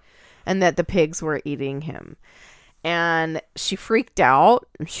alive. And that the pigs were eating him. And she freaked out.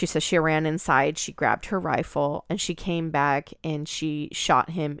 She says she ran inside. She grabbed her rifle and she came back and she shot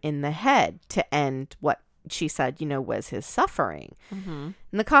him in the head to end what she said, was his suffering. Mm-hmm.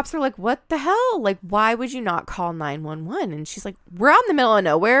 And the cops were like, what the hell? Like, why would you not call 911? And she's like, we're out in the middle of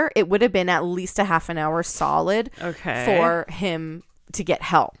nowhere. It would have been at least a half an hour solid for him to get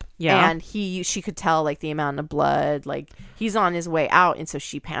help. Yeah. And she could tell like the amount of blood, like he's on his way out. And so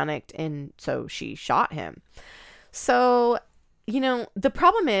she panicked. And so she shot him. So, the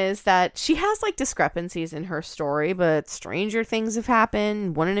problem is that she has like discrepancies in her story, but stranger things have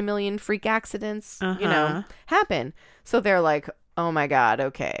happened. 1 in a million freak accidents, happen. So they're like, oh my God.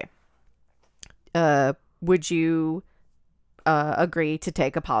 Okay. Would you agree to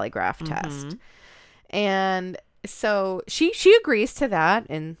take a polygraph test? And so she agrees to that.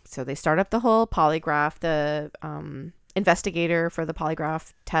 And so they start up the whole polygraph. The investigator for the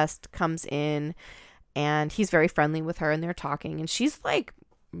polygraph test comes in. And he's very friendly with her and they're talking. And she's like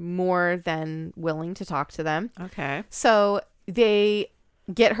more than willing to talk to them. Okay. So they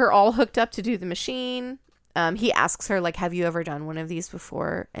get her all hooked up to do the machine. He asks her, like, have you ever done one of these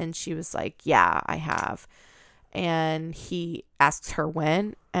before? And she was like, yeah, I have. And he asks her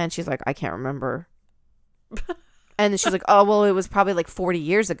when. And she's like, I can't remember. And then she's like, oh, well, it was probably like 40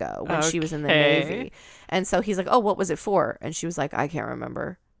 years ago when she was in the Navy. And so he's like, oh, what was it for? And she was like, I can't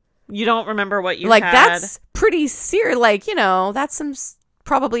remember. You don't remember what you like had? That's pretty serious. Like, that's some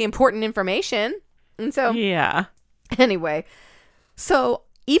probably important information. And so anyway, so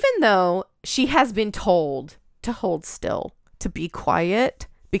even though she has been told to hold still, to be quiet,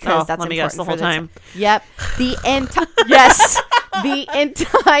 because that's important guess the whole time. Yep. The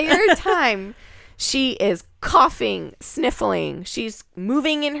entire time she is coughing, sniffling. She's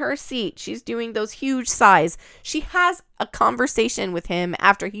moving in her seat. She's doing those huge sighs. She has a conversation with him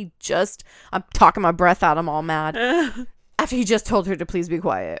after I'm talking my breath out. I'm all mad. After he just told her to please be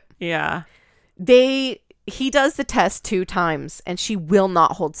quiet. Yeah. He does the test 2 times and she will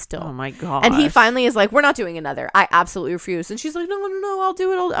not hold still. Oh my God. And he finally is like, we're not doing another. I absolutely refuse. And she's like, no, I'll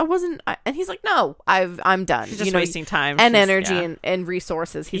do it. And he's like, no, I'm done. She's just wasting time and energy and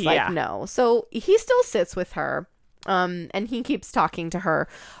resources. He's like, no. So he still sits with her. And he keeps talking to her.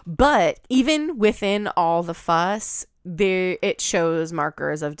 But even within all the fuss, it shows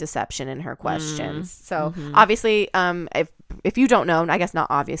markers of deception in her questions. So obviously, if you don't know, I guess not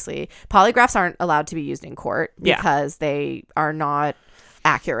obviously, polygraphs aren't allowed to be used in court because they are not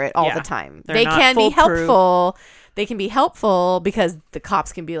accurate all the time. They can be helpful. They can be helpful because the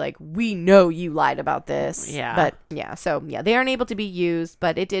cops can be like, we know you lied about this. Yeah. But they aren't able to be used,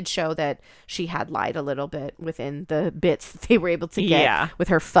 but it did show that she had lied a little bit within the bits that they were able to get with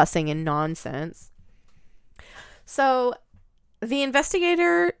her fussing and nonsense. So the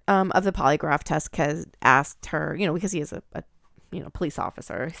investigator of the polygraph test has asked her, because he is a police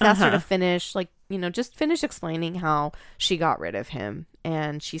officer, he's asked her to finish, just finish explaining how she got rid of him.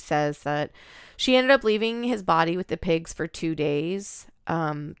 And she says that she ended up leaving his body with the pigs for 2 days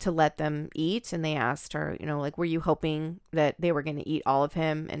to let them eat. And they asked her, were you hoping that they were going to eat all of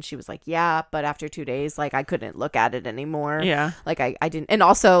him? And she was like, yeah, but after 2 days, I couldn't look at it anymore. Yeah. I didn't. And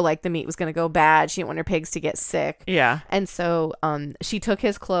also the meat was going to go bad. She didn't want her pigs to get sick. Yeah. And so she took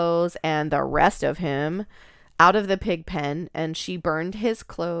his clothes and the rest of him out of the pig pen, and she burned his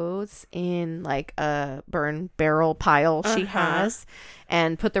clothes in a burn barrel pile she has,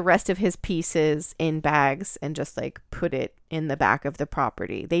 and put the rest of his pieces in bags and just put it in the back of the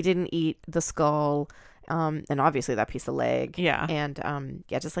property. They didn't eat the skull, and obviously that piece of leg. Yeah. And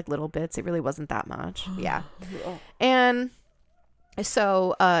just little bits. It really wasn't that much. Yeah. And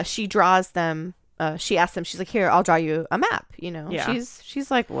so she draws them. She asked them, she's like, here, I'll draw you a map, Yeah. She's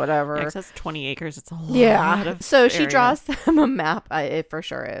like, whatever. Yeah, 'cause that's 20 acres. It's a lot of so area. She draws them a map, it for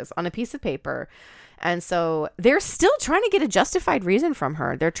sure is, on a piece of paper. And so they're still trying to get a justified reason from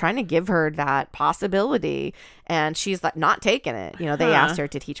her. They're trying to give her that possibility. And she's not taking it. They asked her,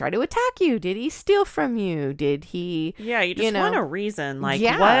 did he try to attack you? Did he steal from you? Did he? Yeah, you just want a reason.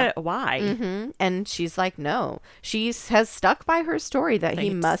 What? Why? Mm-hmm. And she's like, no. She has stuck by her story that he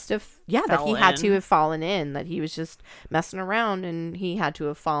must have, that he had to have fallen in, that he was just messing around and he had to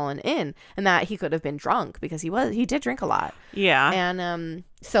have fallen in, and that he could have been drunk because he did drink a lot. Yeah. And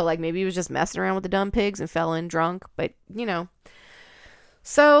so like maybe he was just messing around with the dumb pigs and fell in drunk, but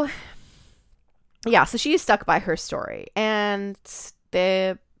so yeah, so she is stuck by her story, and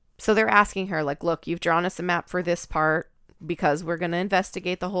they're asking her like, look, you've drawn us a map for this part because we're going to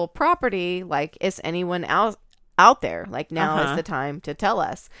investigate the whole property. Like, is anyone out there? Like, now is the time to tell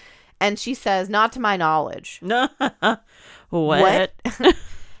us. And she says, not to my knowledge. What?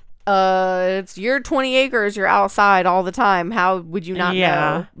 It's your 20 acres. You're outside all the time. How would you not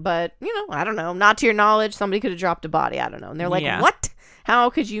know? But, I don't know. Not to your knowledge. Somebody could have dropped a body. I don't know. And they're like, what? How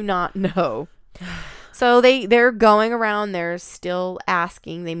could you not know? So they're going around. They're still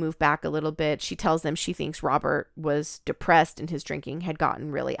asking. They move back a little bit. She tells them she thinks Robert was depressed and his drinking had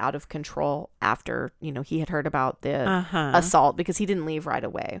gotten really out of control after, he had heard about the assault, because he didn't leave right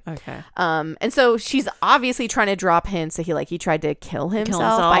away. Okay. And so she's obviously trying to drop hints that he tried to kill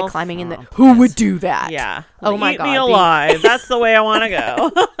himself by climbing in the... Who would do that? Yeah. Oh my God. Eat me alive. That's the way I want to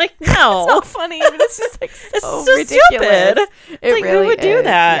go. Like, no. It's so funny. But it's just like so it's so ridiculous. Stupid. It's like, really who would do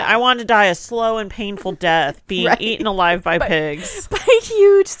that? Yeah. I want to die a slow and painful death, being eaten alive by pigs. By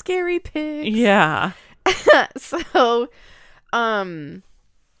huge, scary pigs. Yeah. So,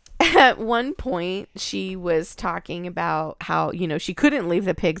 at one point, she was talking about how, she couldn't leave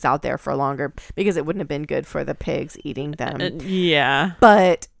the pigs out there for longer because it wouldn't have been good for the pigs eating them. Yeah.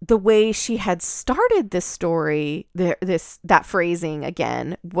 But the way she had started this story, that phrasing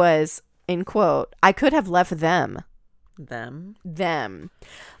again was, in quote, I could have left them. Them.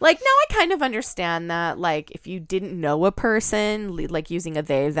 Like, now I kind of understand that, like, if you didn't know a person, like using a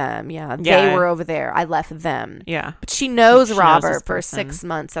they, them. They were over there. I left them. Yeah. But she knows Robert for 6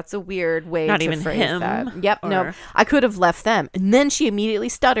 months. That's a weird way Not to even phrase him, that. Yep. No, I could have left them. And then she immediately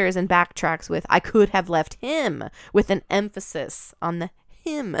stutters and backtracks with, I could have left him, with an emphasis on the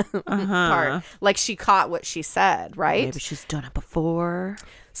him part. Like, she caught what she said, right? Maybe she's done it before.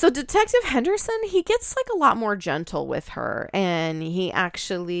 So Detective Henderson, he gets like a lot more gentle with her, and he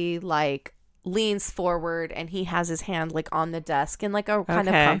actually like leans forward and he has his hand like on the desk and like a kind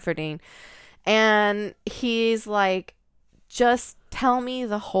of comforting, and he's like, just tell me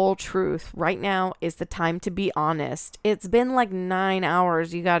the whole truth. Right now is the time to be honest. It's been like 9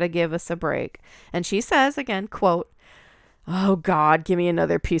 hours. You got to give us a break. And she says again, quote, oh God, give me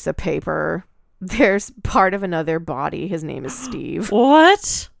another piece of paper. There's part of another body. His name is Steve.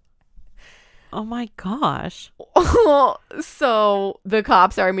 What? Oh my gosh. So the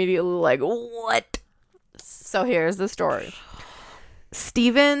cops are immediately like, what? So here's the story.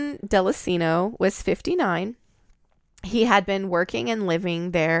 Stephen Delicino was 59. He had been working and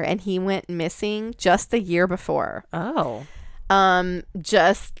living there, and he went missing just the year before. Oh.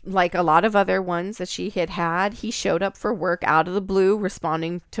 Just like a lot of other ones that she had, he showed up for work out of the blue,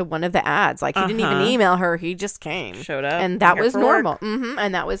 responding to one of the ads. Like, he didn't even email her. He just came. Showed up. And that was normal.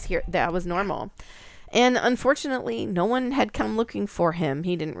 And that was normal. And unfortunately, no one had come looking for him.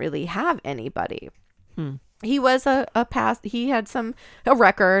 He didn't really have anybody. He was he had a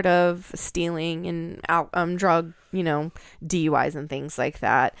record of stealing and drug, DUIs and things like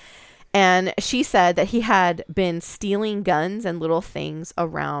that. And she said that he had been stealing guns and little things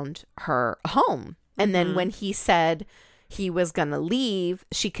around her home. And then when he said he was going to leave,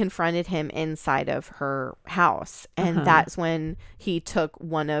 she confronted him inside of her house. And that's when he took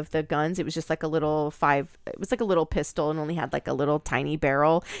one of the guns. It was just like a little pistol and only had like a little tiny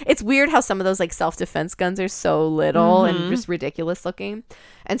barrel. It's weird how some of those like self-defense guns are so little and just ridiculous looking.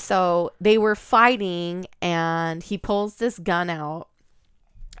 And so they were fighting, and he pulls this gun out.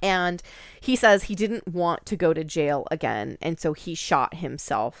 And he says he didn't want to go to jail again. And so he shot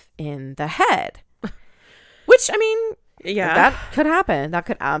himself in the head. Which, I mean, yeah, that could happen. That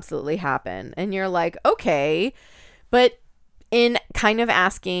could absolutely happen. And you're like, okay. But in kind of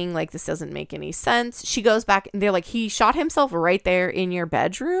asking, like, this doesn't make any sense, she goes back and they're like, he shot himself right there in your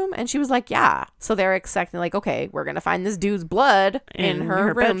bedroom? And she was like, yeah. So they're expecting, like, okay, we're going to find this dude's blood in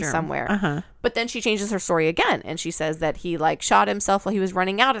her room bedroom somewhere. But then she changes her story again. And she says that he, like, shot himself while he was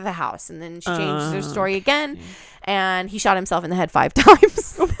running out of the house. And then she changes her story again. And he shot himself in the head 5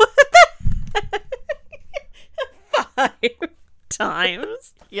 times. What the 5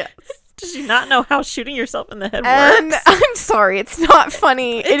 times? Yes. Does she not know how shooting yourself in the head and works? I'm sorry, it's not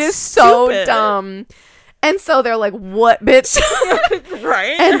funny. It is so dumb. And so they're like, what, bitch?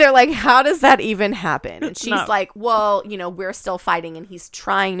 Right. And they're like, how does that even happen? And she's like, well, you know, we're still fighting and he's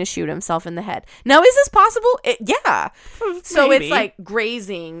trying to shoot himself in the head. Now, is this possible? Yeah. So Maybe. it's like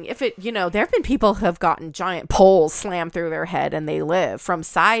grazing. If it, you know, there have been people who have gotten giant poles slammed through their head and they live from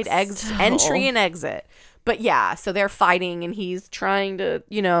side entry and exit. But yeah, so they're fighting and he's trying to,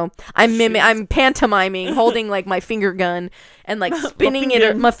 you know, I'm pantomiming, holding like my finger gun and like spinning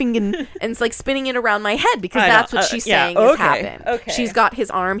it, my finger, and it's like spinning it around my head because that's what she's saying has happened. Okay. She's got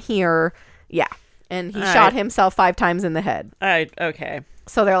his arm here. Yeah. And he shot himself 5 times in the head. Okay.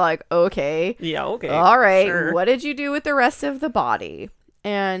 So they're like, okay. Yeah, okay. All right. Sure. What did you do with the rest of the body?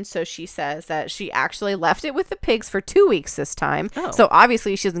 And so she says that she actually left it with the pigs for 2 weeks this time. Oh. So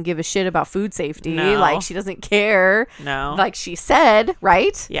obviously she doesn't give a shit about food safety. No. Like she doesn't care. No. Like she said,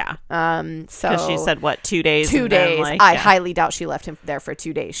 right? Yeah. So because she said what, 2 days? 2 days. I highly doubt she left him there for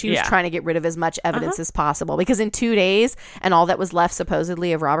 2 days. She was trying to get rid of as much evidence as possible because in 2 days and all that was left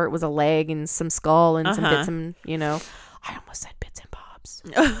supposedly of Robert was a leg and some skull and some bits and, you know, I almost said bits and bobs.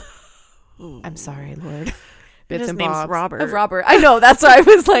 I'm sorry, Lord. Bits and name's bobs Robert. of Robert. I know. That's why I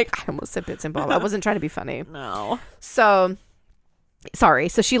was like, I almost said bits and bobs. I wasn't trying to be funny. No. So, sorry.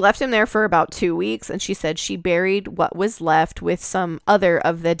 So she left him there for about 2 weeks, and she said she buried what was left with some other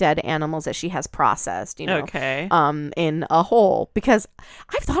of the dead animals that she has processed. You know, in a hole. Because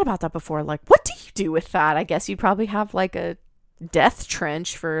I've thought about that before. Like, what do you do with that? I guess you'd probably have like a death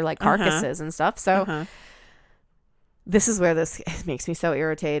trench for like carcasses and stuff. So. This is where this makes me so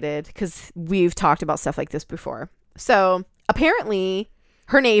irritated because we've talked about stuff like this before. So apparently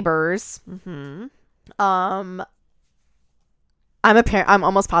her neighbors, I'm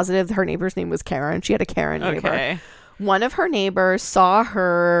almost positive her neighbor's name was Karen. She had a Karen neighbor. Okay. One of her neighbors saw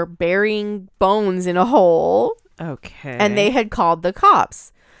her burying bones in a hole. Okay. And they had called the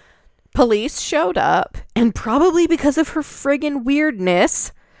cops. Police showed up, and probably because of her friggin'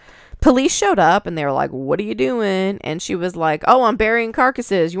 weirdness, police showed up and they were like, what are you doing? And she was like, oh, I'm burying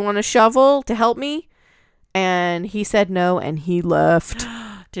carcasses. You want a shovel to help me? And he said no, and he left.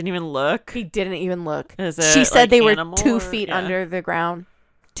 Didn't even look? He didn't even look. She said they were 2 feet under the ground.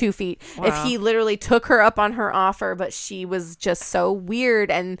 2 feet. Wow. If he literally took her up on her offer, but she was just so weird,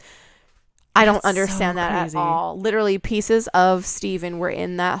 and I don't understand that at all. Literally, pieces of Steven were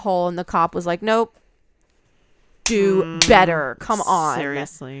in that hole, and the cop was like, nope. Do better. Come on.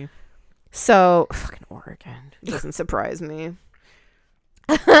 Seriously. So, fucking Oregon. Doesn't surprise me.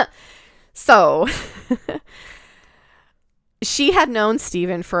 So, she had known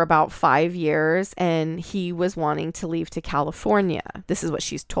Steven for about 5 years, and he was wanting to leave to California. This is what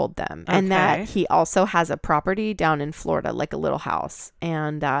she's told them. Okay. And that he also has a property down in Florida, like a little house.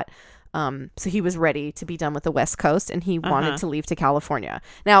 And that, so he was ready to be done with the West Coast, and he wanted to leave to California.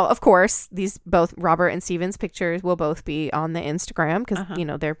 Now, of course, these both Robert and Steven's pictures will both be on the Instagram because, you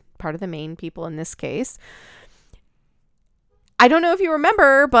know, they're part of the main people in this case. I don't know if you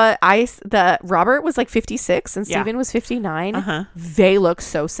remember, but Robert was like 56 and Steven was 59. They look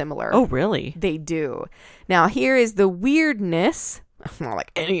so similar. Oh, really? They do. Now, here is the weirdness. Not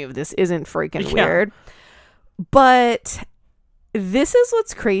like any of this isn't freaking weird. But this is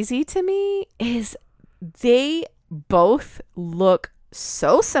what's crazy to me is they both look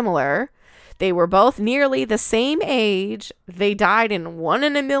so similar. They were both nearly the same age. They died in 1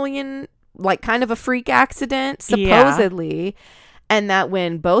 in a million, like kind of a freak accident, supposedly. And that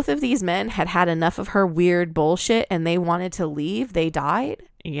when both of these men had had enough of her weird bullshit and they wanted to leave, they died.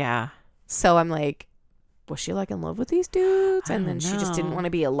 Yeah. So I'm like, was she like in love with these dudes? And then she just didn't want to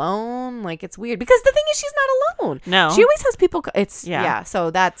be alone. Like, it's weird because the thing is she's not alone. No. She always has people.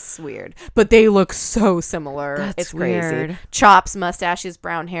 So that's weird. But they look so similar. It's crazy. Weird. Chops, mustaches,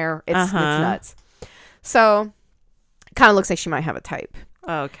 brown hair. It's nuts. So kind of looks like she might have a type.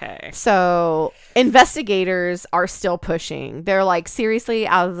 Okay. So investigators are still pushing. They're like, seriously,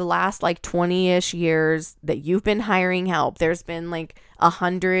 out of the last like 20-ish years that you've been hiring help, there's been like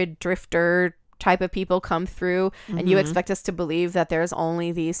 100 drifter type of people come through, and you expect us to believe that there's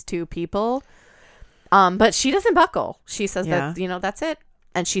only these 2 people. But she doesn't buckle. She says that, you know, that's it.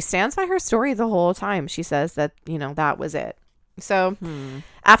 And she stands by her story the whole time. She says that, you know, that was it. So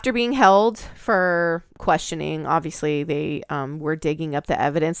after being held for questioning, obviously they were digging up the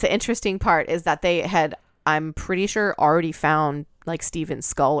evidence. The interesting part is that they had, I'm pretty sure, already found like Steven's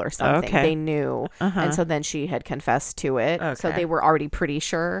skull or something. Okay. They knew. And so then she had confessed to it. Okay. So they were already pretty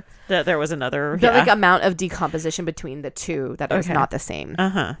sure that there was another like amount of decomposition between the two that it was not the same.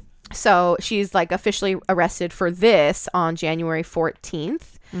 So she's like officially arrested for this on January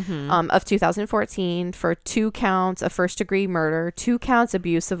 14th. of 2014 for 2 counts of first-degree murder, 2 counts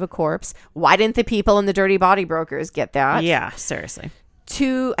abuse of a corpse. Why didn't the people in the Dirty Body Brokers get that? Yeah, seriously.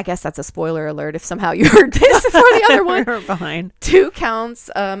 2, I guess that's a spoiler alert if somehow you heard this before the other one. We're behind. 2 counts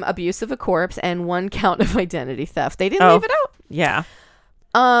abuse of a corpse and 1 count of identity theft. They didn't leave it out. Yeah.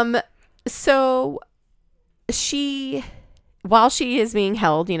 So while she is being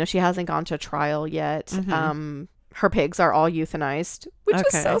held, she hasn't gone to trial yet. Her pigs are all euthanized, which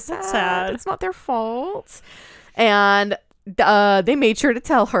is so sad. It's not their fault. And they made sure to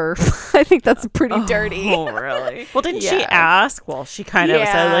tell her. I think that's pretty dirty. Oh, really? Well, didn't she ask? Well, she kind of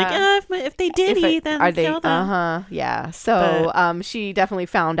said, like, if they did eat, then kill them. Yeah. So she definitely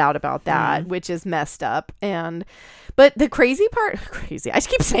found out about that, which is messed up. But the crazy part, I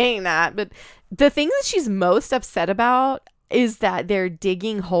keep saying that, but the thing that she's most upset about is that they're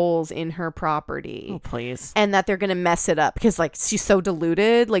digging holes in her property. Oh, please. And that they're going to mess it up because, like, she's so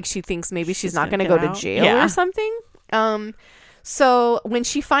deluded. Like, she thinks maybe she's not going to go to jail or something. So when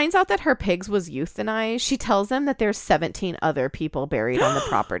she finds out that her pigs was euthanized, she tells them that there's 17 other people buried on the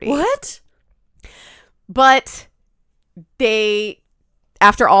property. What? But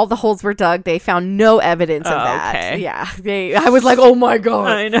after all the holes were dug, they found no evidence of that. Okay. Yeah. I was like, oh my God.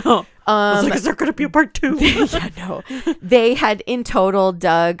 I know. I was like, is there going to be a part 2? Yeah, no. They had in total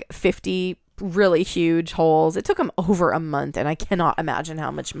dug 50 really huge holes. It took them over a month, and I cannot imagine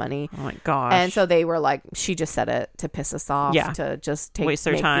how much money. Oh my gosh. And so they were like, she just said it to piss us off, to just waste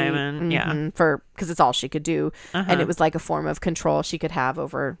their time because it's all she could do. And it was like a form of control she could have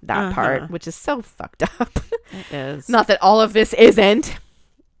over that part, which is so fucked up. It is. Not that all of this isn't.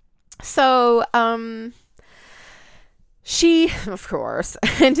 So, she, of course,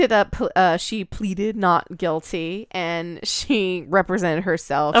 ended up, she pleaded not guilty, and she represented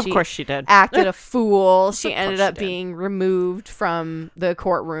herself. Of course she did. Acted a fool. She ended up being removed from the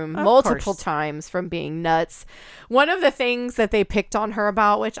courtroom multiple times from being nuts. One of the things that they picked on her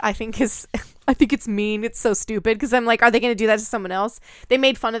about, which I think it's mean. It's so stupid because I'm like, are they going to do that to someone else? They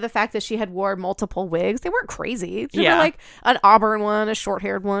made fun of the fact that she had wore multiple wigs. They weren't crazy. They were like an auburn one, a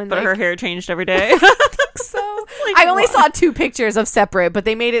short-haired one. But her hair changed every day. I think so. I only saw 2 pictures of separate, but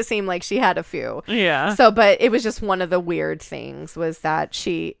they made it seem like she had a few. Yeah. So, but it was just one of the weird things was that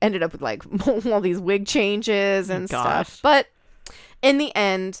she ended up with like all these wig changes and stuff. But in the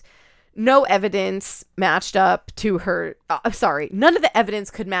end, no evidence matched up to her. None of the evidence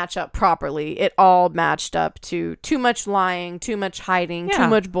could match up properly. It all matched up to too much lying, too much hiding, too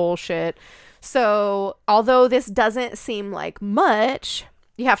much bullshit. So although this doesn't seem like much,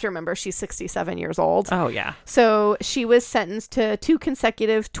 you have to remember she's 67 years old. Oh, yeah. So she was sentenced to 2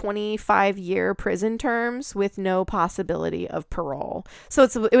 consecutive 25-year prison terms with no possibility of parole. So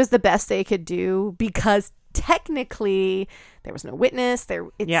it was the best they could do because technically there was no witness.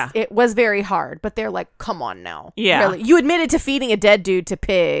 It was very hard, but they're like, come on now. Yeah. Really? You admitted to feeding a dead dude to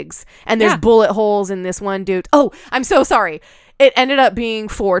pigs, and there's bullet holes in this one dude. Oh, I'm so sorry. It ended up being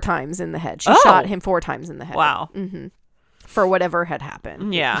 4 times in the head. She shot him 4 times in the head. Wow. For whatever had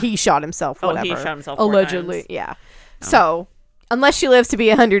happened. Yeah. He shot himself, whatever. He shot himself 4 allegedly. times. Yeah. Oh. So, unless she lives to be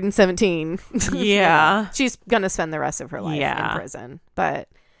 117, she's going to spend the rest of her life in prison. But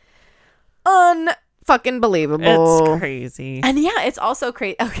fucking believable. It's crazy. And it's also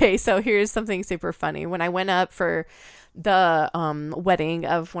crazy. Okay, so here's something super funny. When I went up for the wedding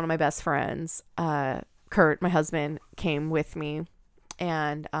of one of my best friends, Kurt, my husband, came with me.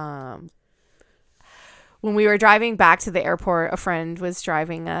 And when we were driving back to the airport, a friend was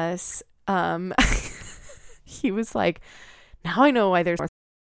driving us. He was like, now I know why there's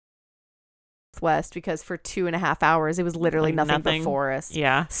Northwest, because for 2.5 hours it was literally nothing but forest.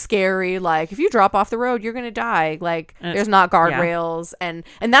 Yeah. Scary. Like, if you drop off the road, you're gonna die. Like, there's not guardrails. And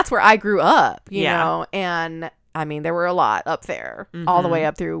that's where I grew up, you know. And I mean, there were a lot up there, all the way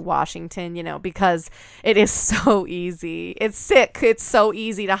up through Washington, because it is so easy. It's sick. It's so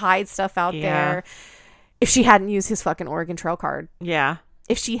easy to hide stuff out there. If she hadn't used his fucking Oregon Trail card. Yeah.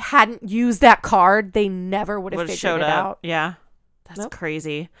 If she hadn't used that card, they never would have figured it out. Yeah. That's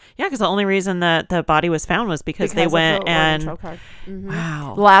crazy. Yeah, because the only reason that the body was found was because they went and...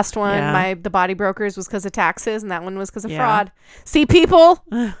 Wow. The last one, the body brokers, was because of taxes, and that one was because of fraud. See, people?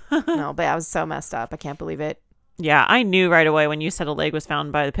 No, but I was so messed up. I can't believe it. Yeah, I knew right away when you said a leg was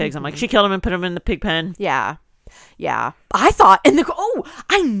found by the pigs. I'm like, she killed him and put him in the pig pen. Yeah. Yeah. I thought,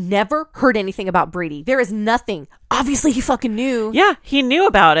 I never heard anything about Brady. There is nothing. Obviously, he fucking knew. Yeah, he knew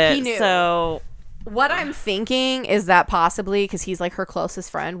about it. He knew. So what I'm thinking is that possibly, because he's like her closest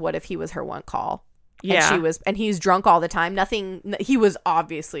friend, what if he was her one call? Yeah. And he's drunk all the time. He was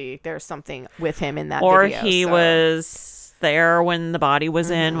obviously, there's something with him in that or video. He was there when the body was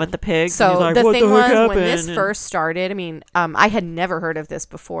in with the pigs. So like, the thing was, when this first started, I mean, I had never heard of this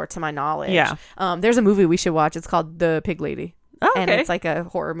before, to my knowledge. Yeah. There's a movie we should watch. It's called The Pig Lady. Oh, okay. And it's like a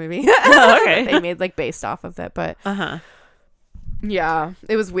horror movie. Okay. They made like based off of it, but yeah,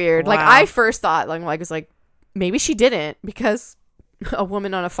 it was weird. Wow. Like I first thought, like I was like, maybe she didn't, because a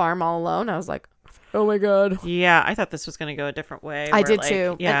woman on a farm all alone. I was like, oh my god. Yeah, I thought this was going to go a different way. I did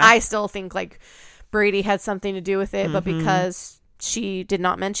too. Yeah. And I still think like Brady had something to do with it, but because she did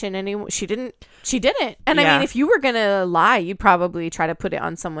not mention she didn't. And I mean, if you were going to lie, you'd probably try to put it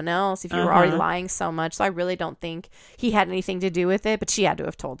on someone else if you were already lying so much. So I really don't think he had anything to do with it, but she had to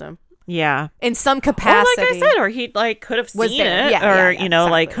have told him. Yeah. In some capacity. Or like I said, or he like could have seen it, you know, exactly.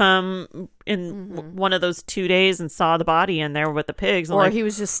 Like come in one of those 2 days and saw the body in there with the pigs. Or like, he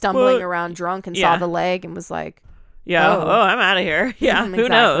was just stumbling around drunk and saw the leg and was like, I'm out of here. Yeah. Who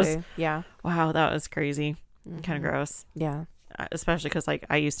knows? Yeah. Wow. That was crazy. Kind of gross. Yeah. Especially because like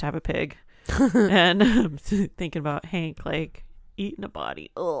I used to have a pig and thinking about Hank like eating a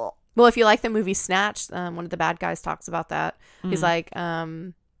body. Ugh. Well, if you like the movie Snatch, one of the bad guys talks about that. He's like,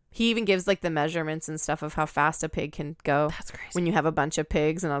 he even gives like the measurements and stuff of how fast a pig can go. That's crazy. When you have a bunch of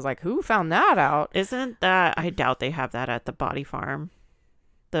pigs. And I was like, who found that out? Isn't that, I doubt they have that at the body farm.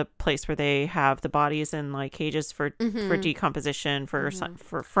 The place where they have the bodies in like cages for decomposition for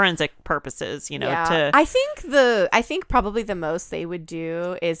forensic purposes, you know. Yeah. I think probably the most they would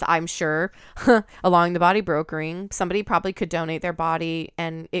do is, I'm sure, along the body brokering, somebody probably could donate their body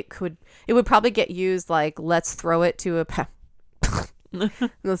and it would probably get used like, let's throw it to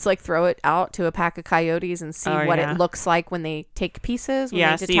let's like throw it out to a pack of coyotes and see what it looks like when they take pieces. So you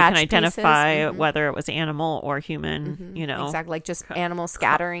can identify whether it was animal or human, you know. Exactly, like just animal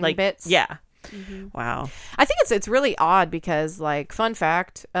scattering like, bits. Yeah. Wow. I think it's really odd because, like, fun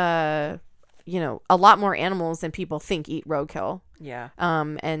fact, you know, a lot more animals than people think eat roadkill. Yeah.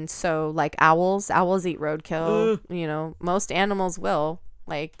 And so like owls eat roadkill. You know, most animals will.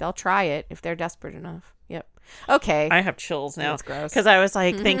 Like, they'll try it if they're desperate enough. Yep. Okay. I have chills now. That's gross. Because I was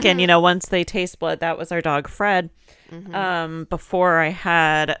like thinking, you know, once they taste blood, that was our dog Fred. Before I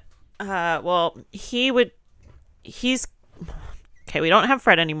had, he's okay. We don't have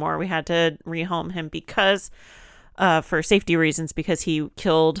Fred anymore. We had to rehome him because, for safety reasons, because he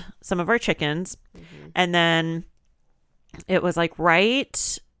killed some of our chickens, and then it was like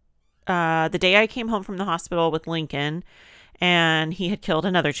the day I came home from the hospital with Lincoln, and he had killed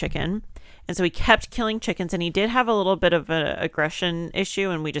another chicken. And so he kept killing chickens, and he did have a little bit of an aggression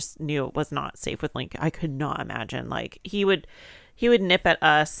issue, and we just knew it was not safe with Lincoln. I could not imagine, like, he would nip at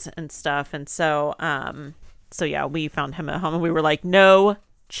us and stuff. And so yeah, we found him at home, and we were like, no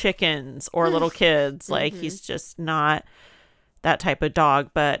chickens or little kids. Like, he's just not that type of dog.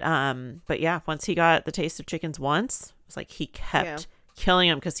 But yeah, once he got the taste of chickens once, it was like he kept killing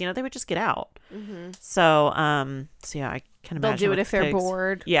them because, you know, they would just get out. So yeah, I can imagine they'll do it if they're pigs.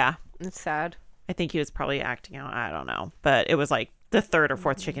 Bored. Yeah. It's sad. I think he was probably acting out. I don't know. But it was like the third or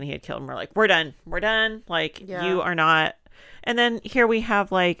fourth chicken he had killed. And we're like, we're done. Like, you are not. And then here we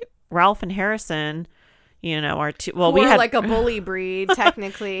have like Ralph and Harrison, you know, our two. Well, we had like a bully breed,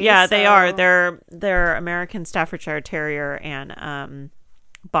 technically. Yeah, they are. They're American Staffordshire Terrier and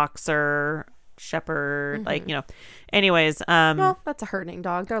Boxer Shepherd. Like, you know. Anyways. Well, that's a herding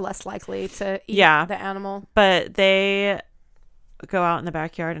dog. They're less likely to eat the animal. But they go out in the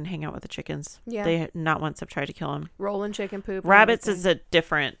backyard and hang out with the chickens. Yeah. They not once have tried to kill them. Rolling chicken poop. Rabbits is a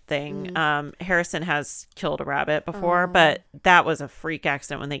different thing. Harrison has killed a rabbit before, but that was a freak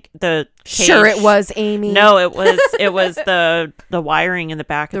accident when the cage, sure it was, Amy. No, it was the wiring in the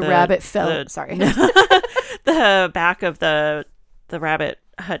back of the rabbit fell. Sorry. The back of the rabbit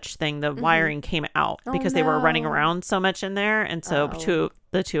hutch thing, the wiring came out because they were running around so much in there, and so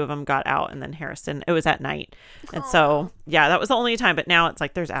the two of them got out, and then Harrison, it was at night, and so yeah, that was the only time. But now it's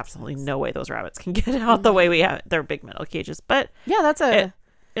like there's absolutely no way those rabbits can get out the way we have their big metal cages. But yeah,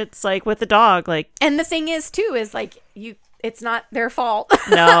 it's like with the dog, like, and the thing is too is like it's not their fault.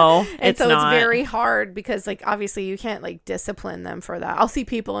 No, and so it's very hard because, like, obviously you can't like discipline them for that. I'll see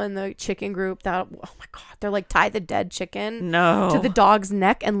people in the chicken group that, oh my god, they're like, tie the dead chicken to the dog's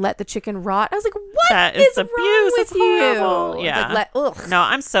neck and let the chicken rot. I was like, what? That is abuse. Wrong with you? Yeah. Like, no,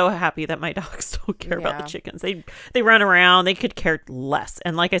 I'm so happy that my dogs don't care about the chickens. They run around. They could care less.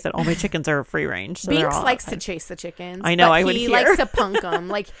 And like I said, all my chickens are free range. So Binks likes to chase the chickens. I know. But he likes to punk them.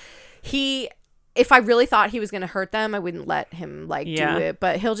 Like if I really thought he was going to hurt them, I wouldn't let him do it.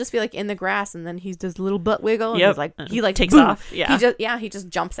 But he'll just be like in the grass, and then he does a little butt wiggle, and he like takes boom. off. Yeah, he just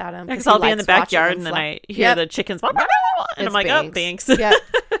jumps at him. Because I'll be in the backyard, and then I hear the chickens, and I'm like, Binks. oh, Binks. Yeah,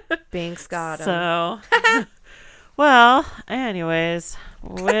 Binks got him. So, Well, anyways,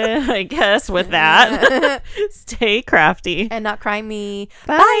 I guess with that, stay crafty and not cry me.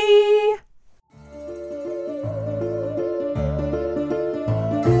 Bye.